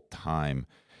whole time,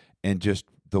 and just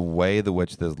the way in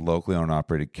which the locally owned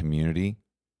operated community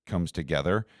comes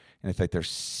together. And it's like there's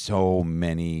so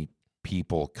many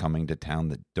people coming to town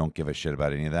that don't give a shit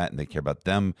about any of that, and they care about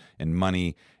them and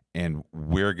money, and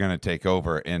we're going to take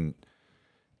over. And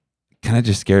kind of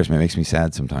just scares me. It makes me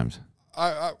sad sometimes.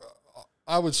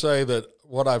 I would say that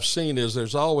what I've seen is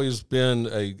there's always been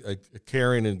a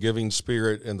caring and giving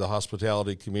spirit in the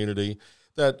hospitality community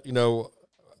that, you know,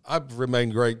 I've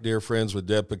remained great dear friends with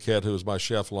Deb Paquette, who was my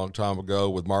chef a long time ago,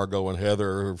 with Margot and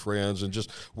Heather, her friends, and just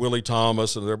Willie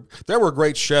Thomas. And there were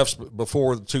great chefs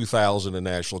before 2000 in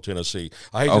Nashville, Tennessee.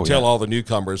 I hate to tell all the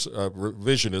newcomers,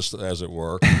 revisionists, as it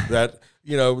were, that,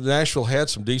 you know, Nashville had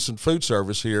some decent food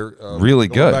service here. Really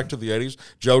good. Back to the 80s.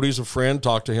 Jody's a friend.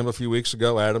 Talked to him a few weeks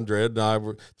ago. Adam Dredd and I,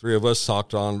 three of us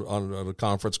talked on a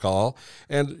conference call.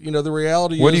 And, you know, the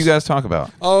reality is... What do you guys talk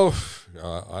about? Oh...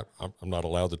 I'm not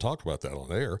allowed to talk about that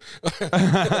on air.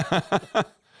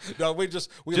 No, we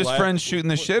just friends shooting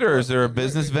the shit, or is there a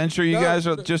business venture? You guys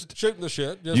are just shooting the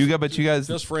shit. You guys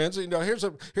just friends. You know, here's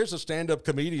a stand-up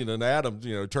comedian and Adam,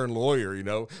 you know, turned lawyer. You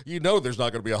know, there's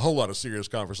not going to be a whole lot of serious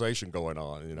conversation going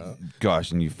on. You know,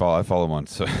 gosh, and I follow him on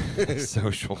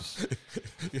socials.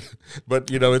 But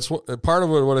you know, it's part of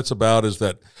what it's about is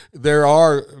that there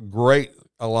are great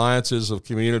alliances of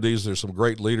communities. There's some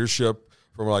great leadership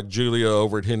from like Julia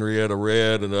over at Henrietta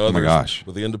Red and others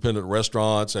with the independent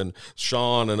restaurants, and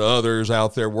Sean and others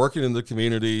out there working in the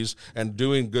communities and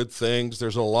doing good things.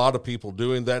 There's a lot of people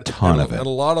doing that. And a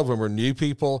lot of them are new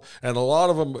people, and a lot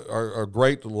of them are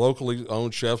great locally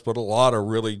owned chefs, but a lot are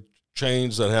really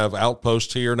chains that have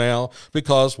outposts here now.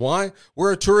 Because why?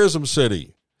 We're a tourism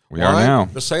city. We are now.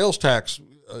 The sales tax...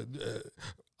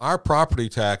 our property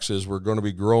taxes were going to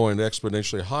be growing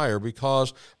exponentially higher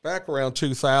because back around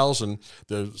 2000,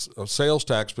 the sales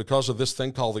tax, because of this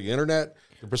thing called the internet,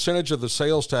 the percentage of the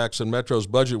sales tax in Metro's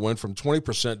budget went from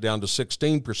 20% down to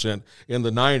 16% in the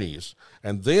 90s.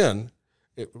 And then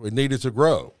it needed to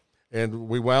grow. And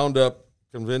we wound up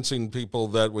convincing people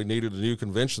that we needed a new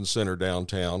convention center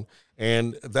downtown.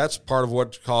 And that's part of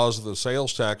what caused the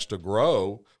sales tax to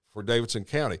grow for Davidson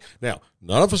County. Now,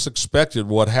 none of us expected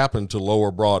what happened to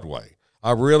Lower Broadway.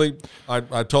 I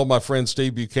told my friend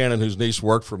Steve Buchanan, whose niece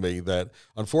worked for me, that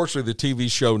unfortunately the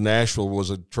TV show Nashville was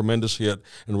a tremendous hit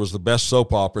and was the best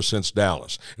soap opera since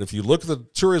Dallas. And if you look at the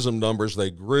tourism numbers,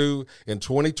 they grew in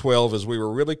 2012 as we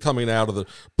were really coming out of the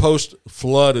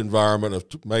post-flood environment of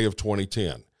May of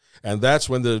 2010. And that's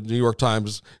when the New York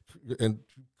Times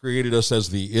created us as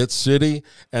the It City,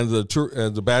 and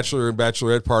the Bachelor and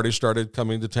Bachelorette parties started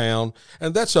coming to town,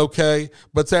 and that's okay,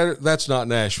 but that's not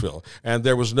Nashville. And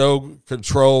there was no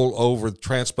control over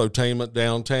transportainment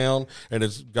downtown, and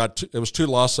it was too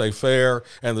laissez-faire,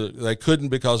 and they couldn't,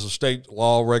 because of state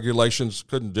law regulations,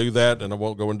 couldn't do that. And I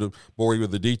won't go into bore you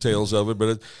with the details of it,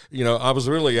 but I was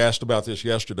really asked about this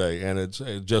yesterday, and it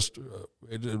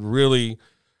really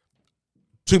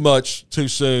too much too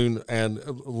soon,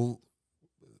 and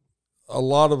a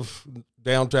lot of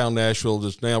downtown Nashville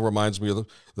just now reminds me of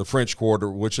the French Quarter,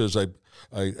 which is a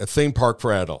theme park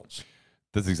for adults.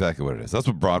 That's exactly what it is. That's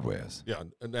what Broadway is. Yeah,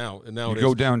 and now you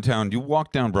go downtown. You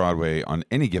walk down Broadway on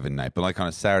any given night, but like on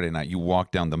a Saturday night, you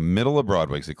walk down the middle of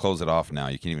Broadway because they close it off now.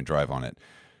 You can't even drive on it.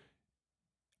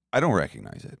 I don't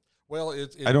recognize it. Well,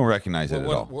 I don't recognize it at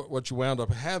all. What you wound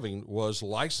up having was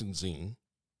licensing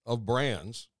of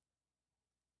brands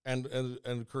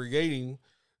and creating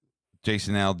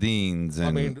Jason Aldean's.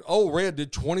 And Old Red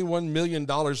did $21 million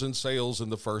in sales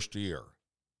in the first year.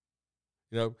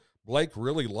 Blake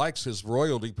really likes his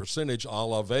royalty percentage a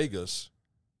la Vegas,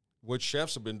 which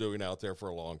chefs have been doing out there for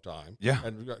a long time. Yeah.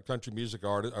 And country music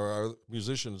artists, or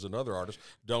musicians and other artists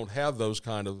don't have those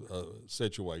kind of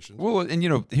situations. Well, and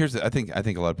I think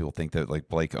a lot of people think that like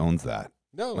Blake owns that.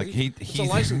 No, like it's a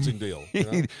licensing deal.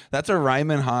 That's a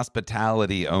Ryman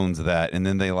Hospitality owns that, and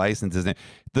then they license his name.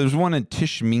 There's one in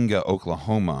Tishminga,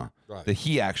 Oklahoma, that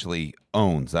he actually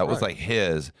owns. That was like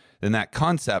his. Then that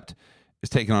concept is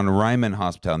taken on Ryman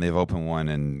Hospitality, and they've opened one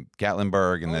in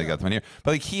Gatlinburg, and they got the one here.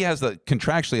 But like he has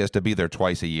contractually has to be there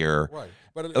twice a year. Right,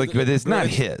 but it's not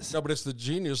his. No, but it's the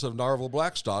genius of Narvel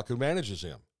Blackstock who manages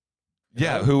him.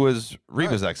 Yeah, who was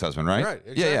Reba's ex-husband, right? Right,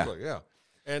 exactly, yeah.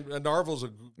 And Narvel's a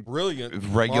brilliant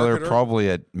regular, marketer. Probably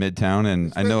at Midtown,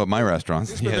 and I know at my restaurants.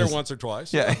 He's been there once or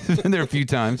twice. Yeah, he's been there a few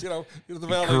times. The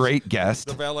valet, great guest.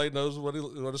 The valet knows what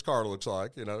his car looks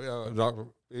like.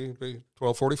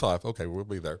 12:45. Okay, we'll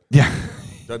be there. Yeah,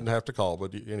 doesn't have to call,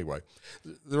 but anyway.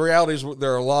 The reality is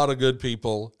there are a lot of good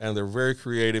people, and they're very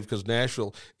creative because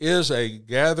Nashville is a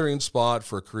gathering spot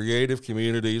for creative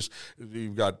communities.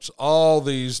 You've got all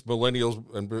these millennials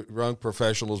and young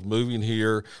professionals moving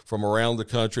here from around the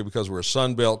country because we're a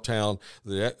Sunbelt town.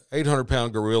 The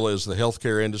 800-pound gorilla is the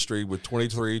healthcare industry with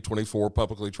 23, 24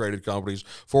 publicly traded companies,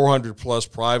 400-plus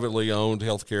privately owned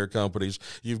healthcare companies.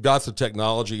 You've got the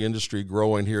technology industry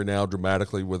growing here now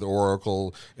dramatically with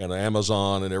Oracle and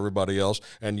Amazon and everybody else.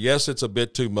 And yes, it's a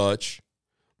bit too much,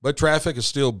 but traffic is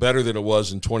still better than it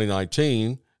was in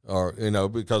 2019,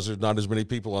 because there's not as many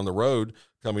people on the road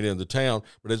coming into town.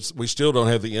 But we still don't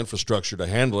have the infrastructure to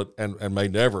handle it, and may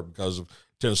never, because of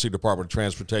Tennessee Department of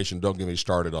Transportation. Don't get me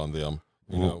started on them.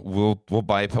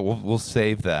 We'll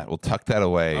save that. We'll tuck that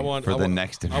away for the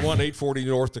next. I want 840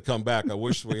 North to come back. I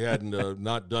wish we hadn't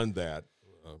not done that,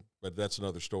 but that's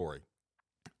another story.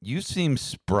 You seem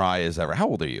spry as ever. How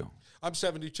old are you? I'm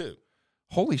 72.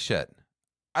 Holy shit.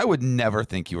 I would never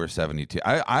think you were 72.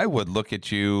 I would look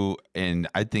at you and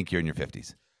I'd think you're in your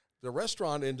 50s. The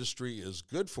restaurant industry is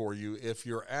good for you if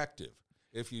you're active.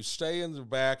 If you stay in the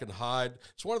back and hide,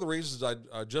 it's one of the reasons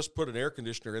I just put an air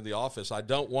conditioner in the office. I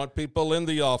don't want people in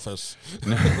the office.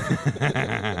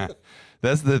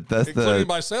 That's including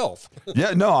myself.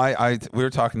 Yeah, no, we were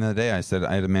talking the other day. I said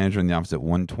I had a manager in the office at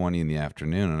 1:20 in the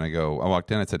afternoon, and I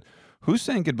walked in. I said, "Who's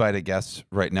saying goodbye to guests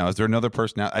right now? Is there another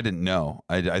person out?" I didn't know.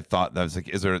 I thought that was like,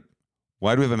 "Is there?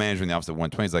 Why do we have a manager in the office at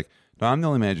 1:20?" He's like, "No, I'm the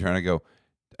only manager." And I go,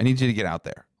 "I need you to get out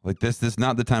there. Like this is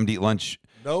not the time to eat lunch."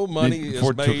 No money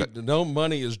is made. No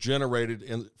money is generated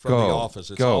from the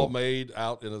office. It's all made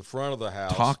out in the front of the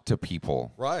house. Talk to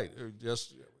people. Right.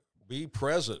 Just be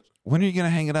present. When are you going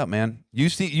to hang it up, man?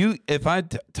 If I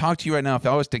talk to you right now, if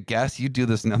I was to guess, you do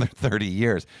this another 30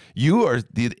 years. You are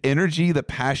the energy, the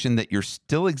passion that you're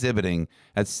still exhibiting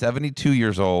at 72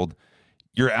 years old.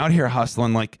 You're out here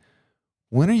hustling. Like,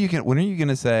 when are you going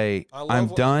to say, I'm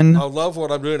done? I love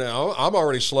what I'm doing now. I'm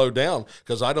already slowed down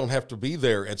because I don't have to be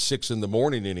there at 6 a.m.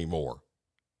 anymore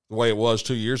the way it was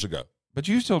 2 years ago. But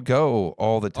you still go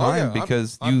all the time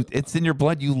because it's in your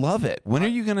blood. You love it. When are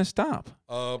you going to stop?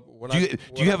 Do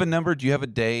you have a number? Do you have a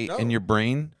day in your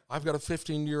brain? I've got a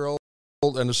 15-year-old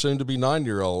and a soon-to-be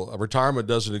 9-year-old. Retirement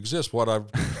doesn't exist. What I'm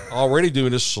already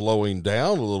doing is slowing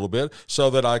down a little bit so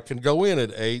that I can go in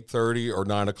at 8:30 or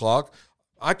 9 o'clock.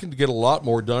 I can get a lot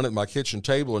more done at my kitchen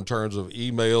table in terms of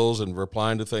emails and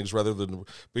replying to things rather than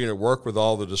being at work with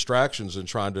all the distractions and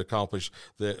trying to accomplish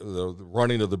the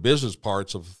running of the business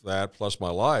parts of that plus my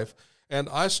life. And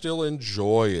I still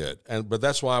enjoy it. But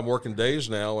that's why I'm working days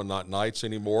now and not nights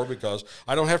anymore, because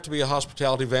I don't have to be a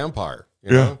hospitality vampire.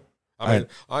 You know? I mean,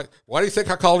 why do you think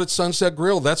I called it Sunset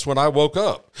Grill? That's when I woke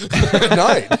up at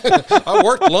night. I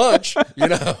worked lunch,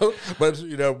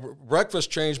 but,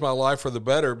 breakfast changed my life for the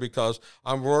better because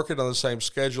I'm working on the same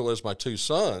schedule as my two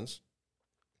sons,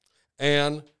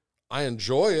 and I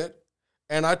enjoy it,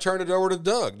 and I turn it over to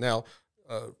Doug. Now,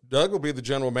 Doug will be the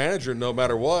general manager no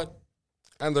matter what,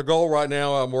 and the goal right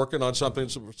now, I'm working on something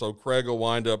so Craig will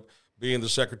wind up being the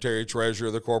secretary-treasurer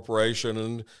of the corporation,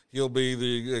 and he'll be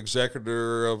the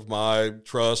executor of my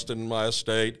trust and my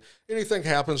estate. Anything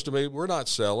happens to me, we're not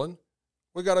selling.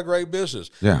 We got a great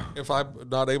business. Yeah. If I'm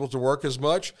not able to work as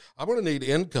much, I'm going to need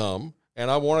income,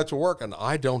 and I want it to work, and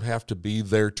I don't have to be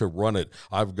there to run it.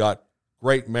 I've got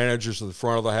great managers at the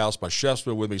front of the house. My chef's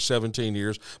been with me 17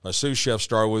 years. My sous chef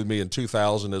started with me in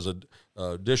 2000 as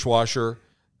a dishwasher.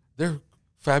 They're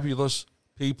fabulous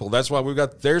people. That's why we've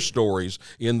got their stories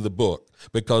in the book,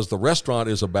 because the restaurant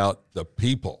is about the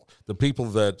people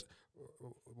that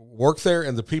work there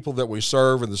and the people that we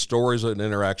serve and the stories and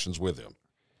interactions with them.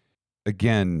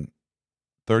 Again,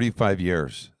 35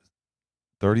 years,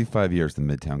 the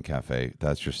Midtown Cafe.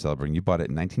 That's your celebrating. You bought it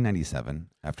in 1997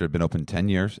 after it had been open 10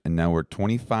 years, and now we're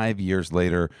 25 years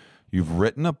later. You've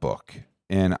written a book,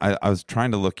 and I was trying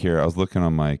to look here. I was looking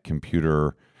on my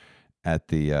computer at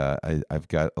the I've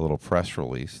got a little press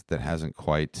release that hasn't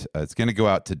quite it's going to go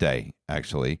out today,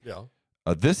 actually. Yeah.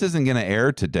 This isn't going to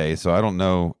air today, so I don't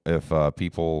know if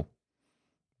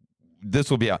this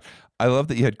will be out. I love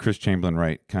that you had Chris Chamberlain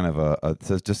write kind of it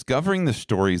says, discovering the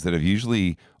stories that have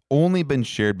usually only been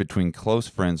shared between close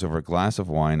friends over a glass of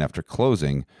wine after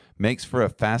closing makes for a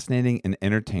fascinating and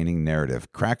entertaining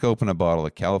narrative. Crack open a bottle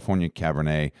of California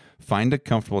Cabernet, find a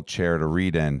comfortable chair to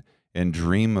read in, and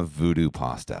dream of voodoo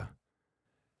pasta.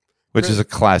 Which is a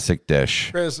classic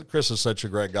dish. Chris is such a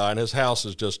great guy, and his house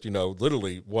is just,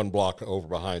 literally one block over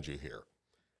behind you here.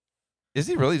 Is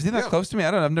he really? Is he that close to me?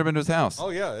 I've never been to his house.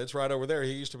 Oh, yeah, it's right over there.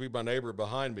 He used to be my neighbor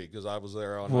behind me because I was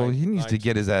there on Well, he needs to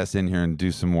get his ass in here and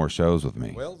do some more shows with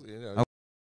me. Well,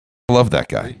 Love that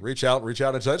guy. Reach out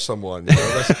and touch someone. You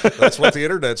know, that's what the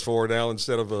internet's for now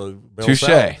instead of a Bell Touche.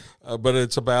 South. But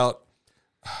it's about,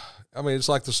 I mean, it's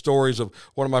like the stories of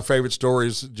one of my favorite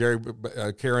stories.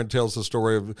 Karen tells the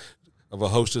story of a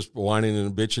hostess whining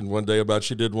and bitching one day about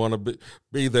she didn't want to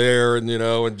be there, and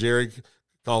and Jerry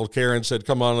called Karen, said,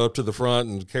 "Come on up to the front,"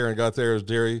 and Karen got there as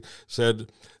Jerry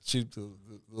said. The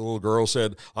little girl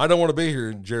said, "I don't want to be here,"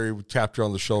 and Jerry tapped her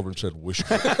on the shoulder and said, "Wish."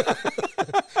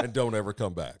 And don't ever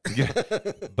come back. Yeah.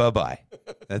 Bye-bye.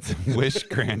 That's wish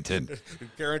granted.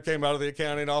 Karen came out of the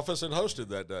accounting office and hosted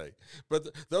that day. But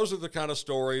those are the kind of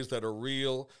stories that are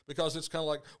real, because it's kind of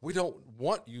like, we don't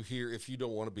want you here if you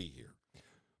don't want to be here.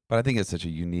 But I think it's such a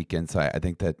unique insight. I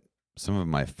think that some of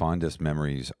my fondest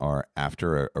memories are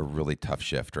after a really tough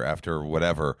shift, or after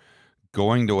whatever,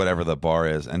 going to whatever the bar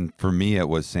is. And for me, it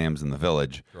was Sam's in the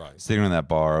Village. Right. Sitting in that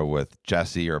bar with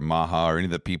Jesse or Maha or any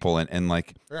of the people and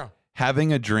like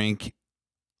having a drink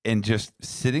and just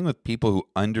sitting with people who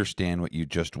understand what you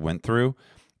just went through.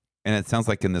 And it sounds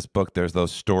like in this book, there's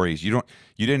those stories. You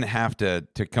didn't have to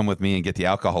come with me and get the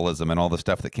alcoholism and all the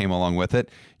stuff that came along with it.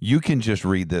 You can just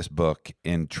read this book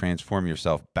and transform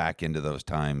yourself back into those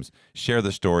times. Share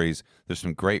the stories. There's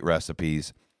some great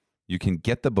recipes. You can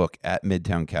get the book at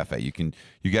Midtown Cafe. Can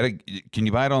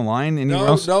you buy it online anywhere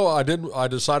else? No, I didn't. I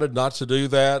decided not to do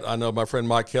that. I know my friend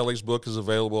Mike Kelly's book is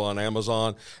available on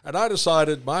Amazon, and I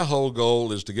decided my whole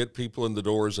goal is to get people in the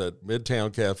doors at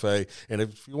Midtown Cafe. And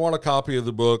if you want a copy of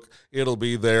the book, it'll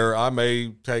be there. I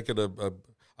may take it.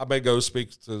 I may go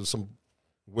speak to some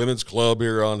women's club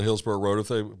here on Hillsborough Road if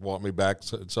they want me back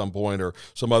at some point, or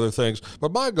some other things.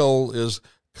 But my goal is,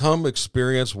 come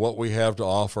experience what we have to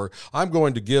offer. I'm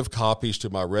going to give copies to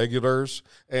my regulars,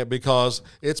 and because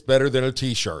it's better than a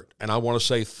T-shirt, and I want to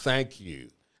say thank you.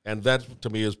 And that, to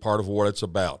me, is part of what it's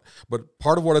about. But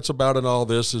part of what it's about in all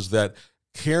this is that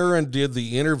Karen did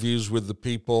the interviews with the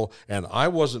people, and I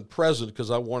wasn't present because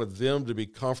I wanted them to be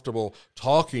comfortable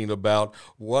talking about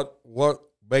what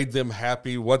made them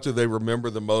happy. What do they remember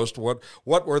the most? What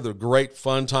were the great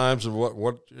fun times, and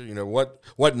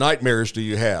what nightmares do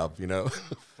you have,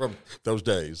 from those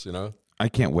days, I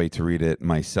can't wait to read it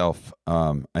myself.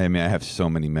 I have so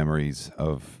many memories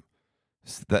of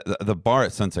the bar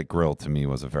at Sunset Grill. To me,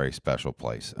 was a very special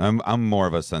place. I'm more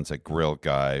of a Sunset Grill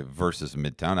guy versus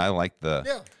Midtown. I like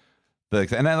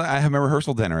and I have my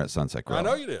rehearsal dinner at Sunset Grill. I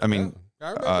know you did. I mean,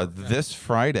 I remember. This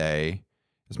Friday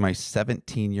is my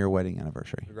 17-year wedding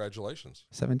anniversary. Congratulations.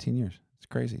 17 years. It's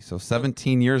crazy. So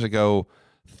 17 years ago,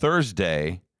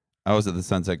 Thursday, I was at the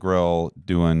Sunset Grill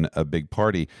doing a big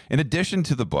party. In addition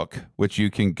to the book, which you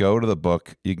can go to the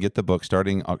book, you can get the book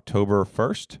starting October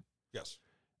 1st. Yes.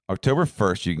 October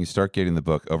 1st, you can start getting the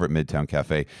book over at Midtown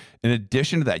Cafe. In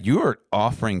addition to that, you are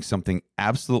offering something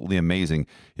absolutely amazing.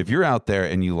 If you're out there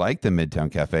and you like the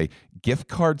Midtown Cafe, gift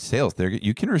card sales, there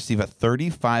you can receive a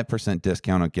 35%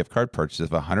 discount on gift card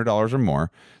purchases of $100 or more.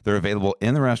 They're available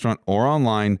in the restaurant or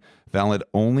online, valid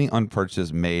only on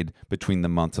purchases made between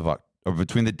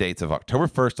the dates of October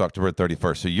 1st to October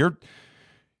 31st. So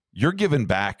you're giving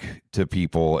back to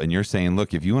people, and you're saying,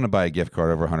 look, if you want to buy a gift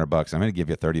card over $100, I'm going to give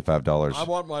you $35. I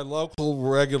want my local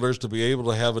regulars to be able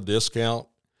to have a discount,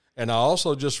 and I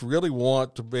also just really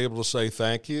want to be able to say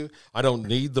thank you. I don't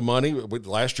need the money.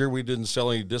 Last year we didn't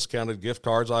sell any discounted gift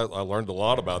cards. I learned a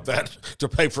lot about that to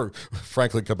pay for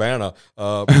Franklin Cabana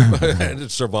and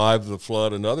it survived the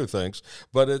flood and other things.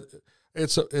 But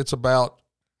it's about,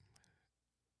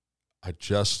 I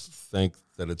just think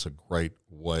that it's a great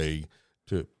way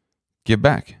to give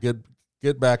back.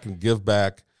 Get back and give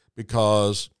back,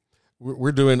 because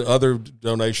we're doing other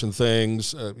donation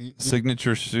things.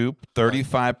 Signature Soup,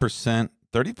 35%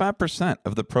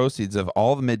 of the proceeds of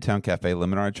all the Midtown Cafe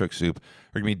lemon artichoke soup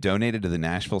are going to be donated to the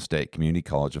Nashville State Community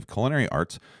College of Culinary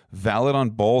Arts, valid on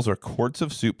bowls or quarts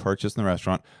of soup purchased in the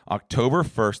restaurant October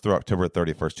 1st through October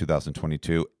 31st,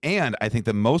 2022. And I think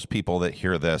that most people that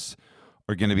hear this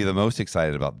are going to be the most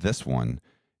excited about this one,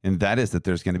 and that is that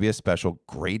there's going to be a special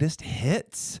greatest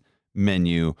hits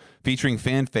menu featuring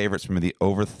fan favorites from the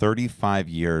over 35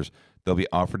 years. They'll be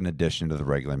offered in addition to the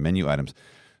regular menu items.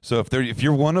 So if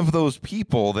you're one of those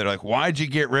people that are like, why'd you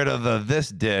get rid of this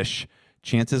dish?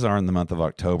 Chances are in the month of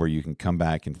October, you can come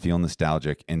back and feel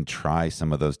nostalgic and try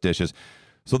some of those dishes.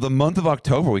 So the month of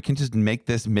October, we can just make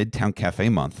this Midtown Cafe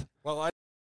month. Well,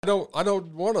 I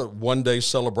don't want a one-day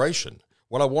celebration.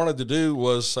 What I wanted to do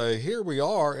was say, here we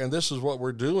are, and this is what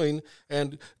we're doing,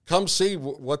 and come see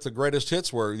what the greatest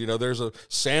hits were. There's a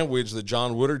sandwich that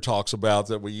John Woodard talks about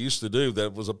that we used to do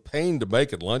that was a pain to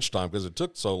make at lunchtime because it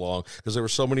took so long because there were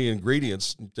so many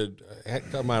ingredients to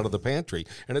come out of the pantry,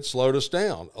 and it slowed us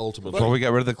down ultimately. Well, we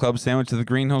got rid of the club sandwich at the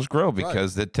Green Hills Grill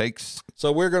because it takes.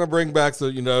 So we're going to bring back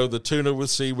the tuna with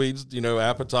seaweeds,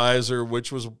 appetizer,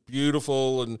 which was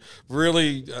beautiful and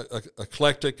really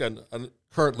eclectic and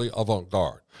currently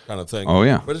avant-garde kind of thing. Oh,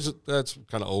 yeah. But that's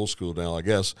kind of old school now, I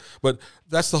guess. But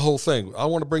that's the whole thing. I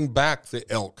want to bring back the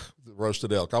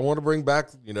roasted elk. I want to bring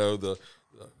back,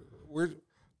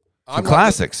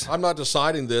 classics. I'm not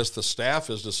deciding this. The staff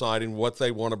is deciding what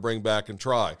they want to bring back and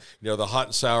try. The hot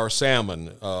and sour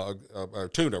salmon, or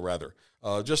tuna, rather.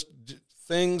 Just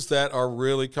things that are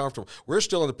really comfortable. We're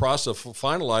still in the process of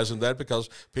finalizing that because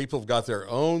people have got their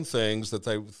own things that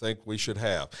they think we should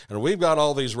have. And we've got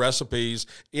all these recipes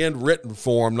in written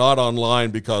form, not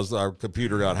online because our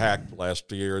computer got hacked last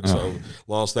year and so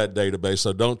lost that database.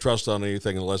 So don't trust on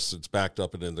anything unless it's backed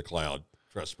up and in the cloud.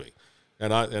 Trust me.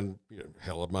 And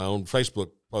hell, my own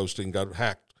Facebook posting got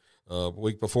hacked a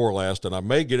week before last, and I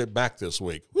may get it back this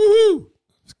week. Woohoo!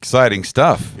 Exciting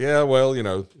stuff. Yeah, well,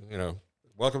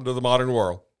 welcome to the modern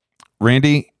world.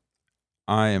 Randy,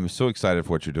 I am so excited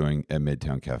for what you're doing at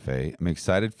Midtown Cafe. I'm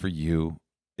excited for you.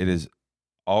 It is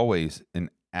always an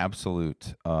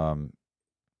absolute, I'm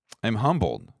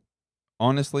humbled.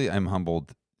 Honestly, I'm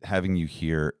humbled having you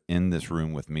here in this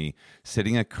room with me,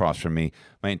 sitting across from me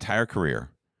my entire career.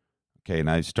 Okay,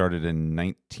 and I started in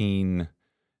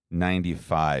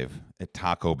 1995 at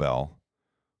Taco Bell.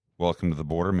 Welcome to the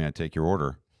border. May I take your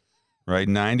order? Right,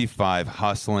 95,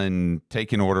 hustling,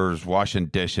 taking orders, washing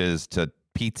dishes to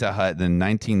Pizza Hut. Then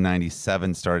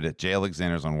 1997 started at J.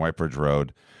 Alexander's on White Bridge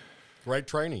Road. Great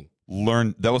training.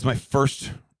 That was my first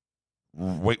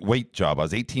wait job. I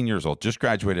was 18 years old, just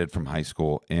graduated from high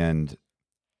school, and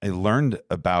I learned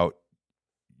about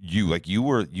you. Like you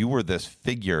were this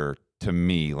figure to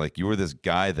me. Like you were this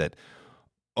guy that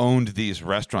owned these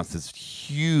restaurants, this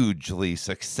hugely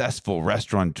successful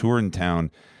restaurateur in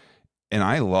town. And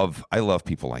I love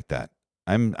people like that.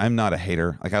 I'm not a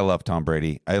hater. Like I love Tom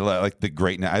Brady. I like the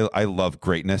greatness. I love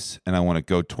greatness, and I want to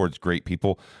go towards great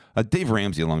people. Dave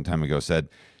Ramsey a long time ago said,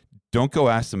 "Don't go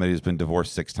ask somebody who's been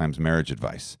divorced 6 times marriage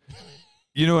advice."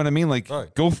 You know what I mean? Like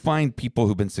right. Go find people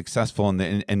who've been successful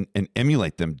and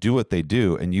emulate them. Do what they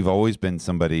do. And you've always been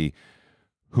somebody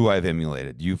who I've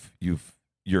emulated. Your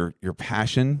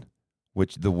passion,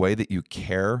 which the way that you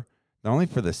care. Not only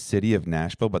for the city of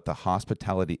Nashville, but the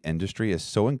hospitality industry is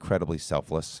so incredibly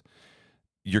selfless.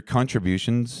 Your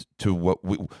contributions to what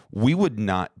we would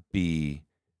not be,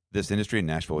 this industry in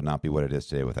Nashville would not be what it is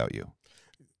today without you.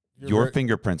 Your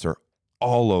fingerprints are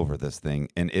all over this thing,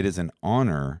 and it is an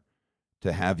honor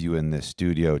to have you in this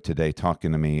studio today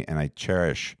talking to me, and I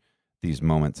cherish these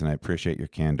moments, and I appreciate your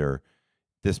candor.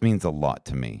 This means a lot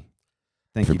to me.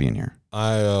 Thank you for being here.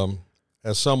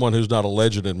 As someone who's not a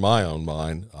legend in my own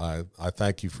mind, I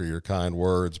thank you for your kind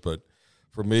words. But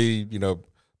for me,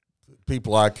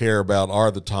 people I care about are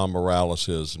the Tom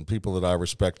Moraleses and people that I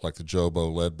respect, like the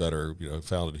Jobo Ledbetter,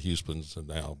 founded Houston's and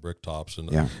now Bricktops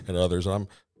and others. And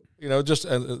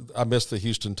I miss the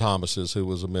Houston Thomases, who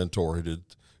was a mentor who did,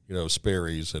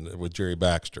 Sperry's, and with Jerry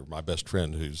Baxter, my best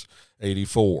friend, who's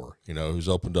 84, who's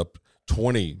opened up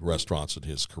 20 restaurants in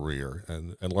his career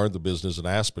and learned the business in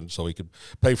Aspen so he could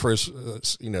pay for his,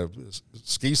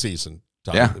 ski season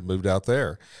time. Yeah. Moved out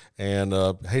there and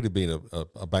hated being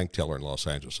a bank teller in Los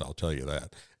Angeles, I'll tell you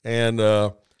that. And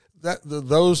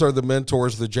those are the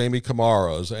mentors, the Jamie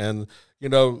Camaros. And,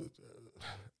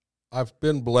 I've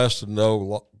been blessed to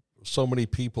know so many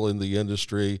people in the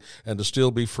industry and to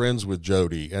still be friends with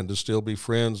Jody and to still be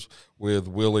friends with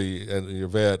Willie and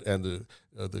Yvette and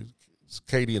the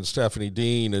Katie and Stephanie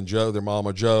Dean and Joe, their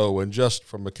mama Joe, and just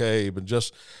from McCabe, and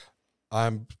just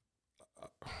I'm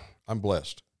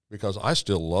blessed because I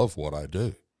still love what I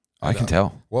do. I can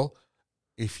tell. Well,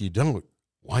 if you don't,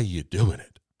 why are you doing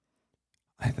it?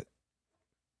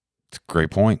 It's a great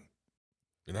point.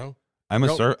 I'm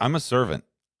a servant.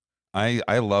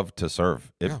 I love to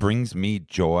serve. It brings me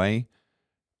joy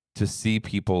to see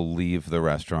people leave the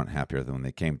restaurant happier than when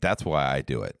they came. That's why I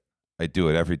do it. I do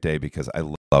it every day because I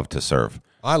love to serve.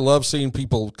 I love seeing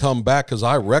people come back because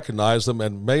I recognize them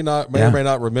and may or may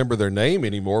not remember their name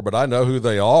anymore, but I know who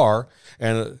they are.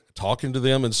 And talking to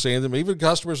them and seeing them, even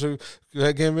customers who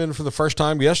came in for the first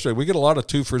time yesterday, we get a lot of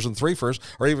 2-fers and 3-fers,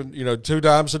 or even 2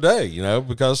 times a day.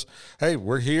 Because hey,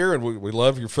 we're here and we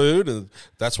love your food, and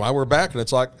that's why we're back. And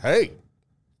it's like, hey,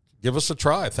 give us a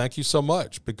try. Thank you so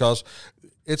much, because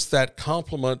it's that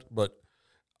compliment. But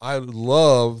I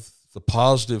love the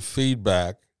positive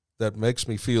feedback that makes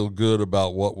me feel good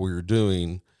about what we're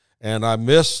doing. And I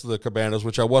miss the Cabanas,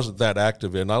 which I wasn't that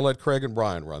active in. I let Craig and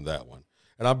Brian run that one.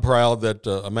 And I'm proud that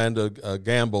Amanda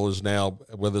Gamble is now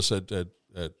with us at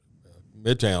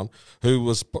Midtown, who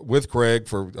was with Craig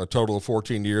for a total of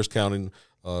 14 years, counting,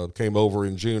 came over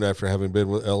in June after having been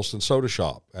with Elston Soda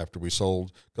Shop after we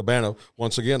sold Cabana.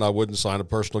 Once again, I wouldn't sign a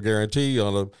personal guarantee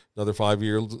on another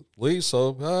 5-year lease.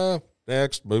 So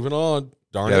next, moving on.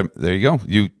 Darn it. There you go.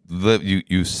 You live.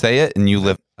 You say it and you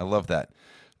live. I love that.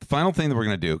 The final thing that we're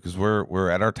going to do, because we're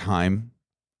at our time.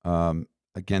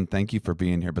 Again, thank you for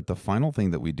being here. But the final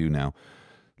thing that we do now,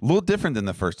 a little different than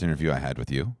the first interview I had with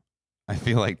you. I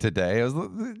feel like today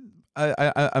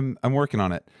I'm working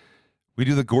on it. We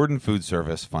do the Gordon Food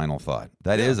Service final thought.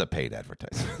 That is a paid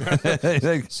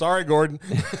advertisement. Sorry, Gordon.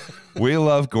 We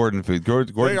love Gordon Food.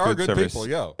 Gordon they are Food good Service people,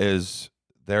 yeah. is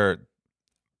there.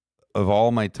 Of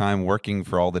all my time working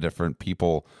for all the different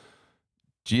people,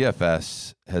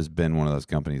 GFS has been one of those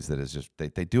companies that is just they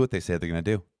do what they say they're going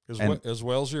to do. As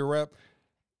well as your rep?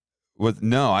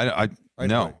 I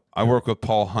work with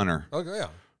Paul Hunter. Okay, yeah.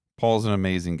 Paul's an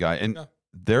amazing guy, and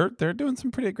they're doing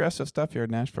some pretty aggressive stuff here in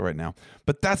Nashville right now.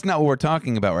 But that's not what we're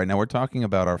talking about right now. We're talking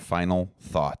about our final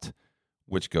thought,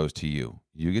 which goes to you.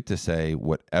 You get to say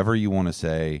whatever you want to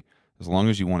say, as long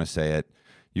as you want to say it.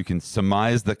 You can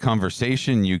surmise the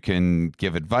conversation. You can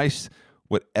give advice.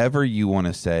 Whatever you want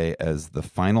to say as the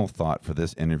final thought for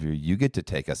this interview, you get to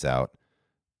take us out.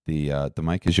 The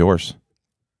mic is yours.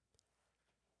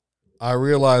 I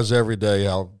realize every day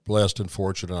how blessed and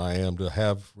fortunate I am to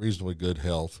have reasonably good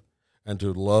health and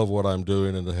to love what I'm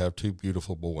doing and to have two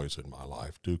beautiful boys in my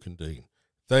life, Duke and Dean.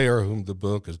 They are whom the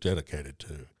book is dedicated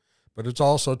to. But it's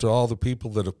also to all the people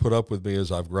that have put up with me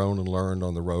as I've grown and learned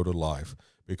on the road of life,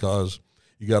 because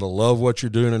you got to love what you're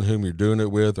doing and whom you're doing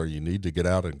it with, or you need to get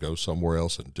out and go somewhere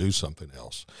else and do something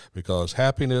else. Because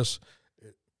happiness,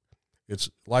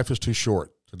 life is too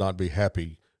short to not be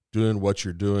happy doing what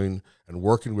you're doing and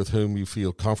working with whom you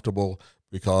feel comfortable,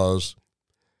 because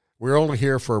we're only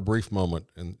here for a brief moment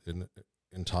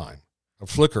in time, a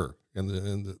flicker in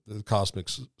the cosmic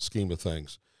scheme of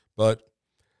things. But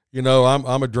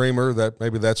I'm a dreamer.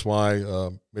 That's why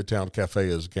Midtown Cafe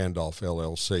is Gandalf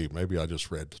LLC. Maybe I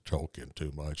just read Tolkien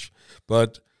too much,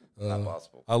 but Not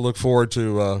possible. I look forward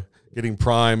to getting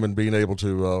Prime and being able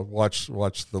to watch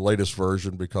the latest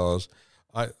version, because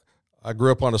I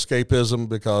grew up on escapism,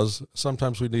 because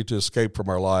sometimes we need to escape from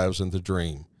our lives and the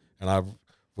dream. And I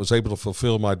was able to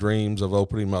fulfill my dreams of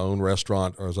opening my own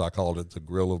restaurant, or as I called it, the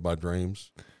grill of my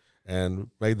dreams, and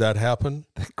made that happen.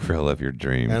 The grill of your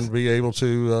dreams. And be able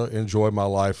to enjoy my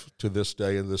life to this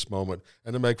day in this moment,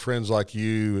 and to make friends like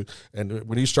you. And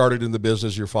when you started in the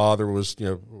business, your father was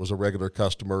a regular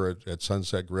customer at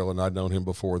Sunset Grill, and I'd known him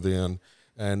before then.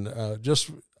 And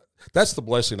that's the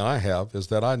blessing I have, is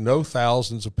that I know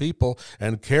thousands of people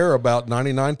and care about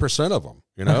 99% of them.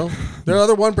 The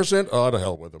other 1%, to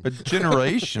hell with them. But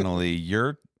generationally,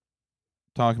 you're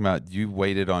talking about you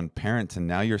waited on parents, and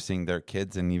now you're seeing their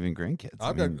kids and even grandkids.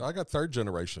 I got third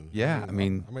generation. Yeah, I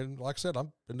mean, like I said,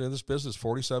 I've been in this business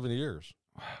 47 years,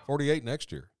 48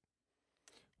 next year.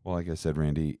 Well, like I said,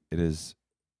 Randy, it is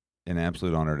an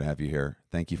absolute honor to have you here.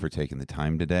 Thank you for taking the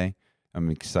time today.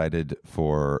 I'm excited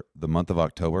for the month of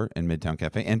October in Midtown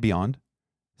Cafe and beyond.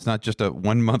 It's not just a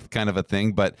 1 month kind of a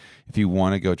thing, but if you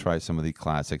want to go try some of the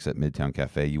classics at Midtown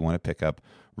Cafe, you want to pick up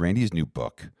Randy's new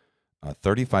book,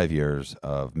 35 years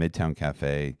of Midtown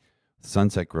Cafe,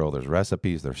 Sunset Grill. There's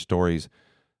recipes, there's stories.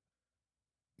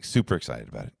 Super excited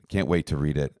about it. Can't wait to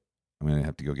read it. I'm going to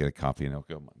have to go get a copy, and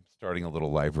I'm starting a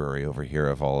little library over here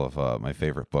of all of my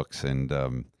favorite books.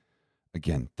 And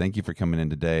again, thank you for coming in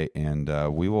today, and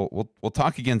we'll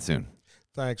talk again soon.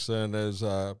 Thanks. And as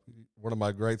one of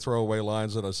my great throwaway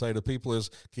lines that I say to people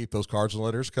is, keep those cards and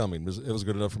letters coming. It was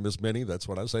good enough for Miss Minnie. That's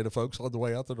what I say to folks on the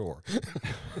way out the door.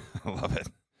 I love it.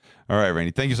 All right, Randy,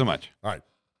 thank you so much. All right.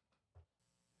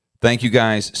 Thank you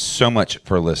guys so much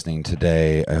for listening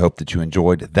today. I hope that you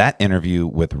enjoyed that interview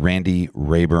with Randy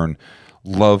Rayburn.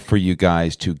 Love for you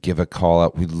guys to give a call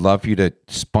out. We'd love for you to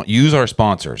use our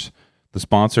sponsors. The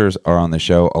sponsors are on the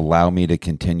show. Allow me to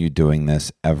continue doing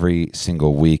this every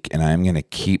single week, and I'm going to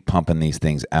keep pumping these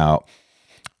things out.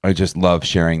 I just love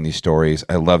sharing these stories.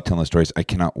 I love telling the stories. I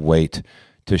cannot wait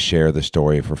to share the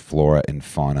story for flora and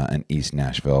fauna in East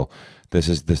Nashville. This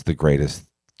is the greatest,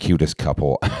 cutest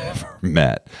couple I've ever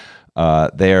met.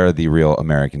 They are the real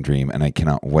American dream, and I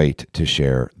cannot wait to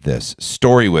share this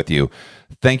story with you.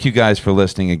 Thank you guys for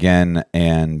listening again,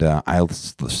 and I'm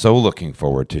so looking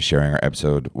forward to sharing our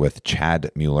episode with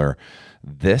Chad Mueller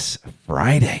this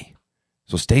Friday.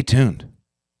 So stay tuned.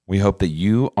 We hope that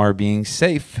you are being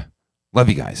safe Love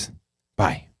you guys.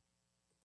 Bye.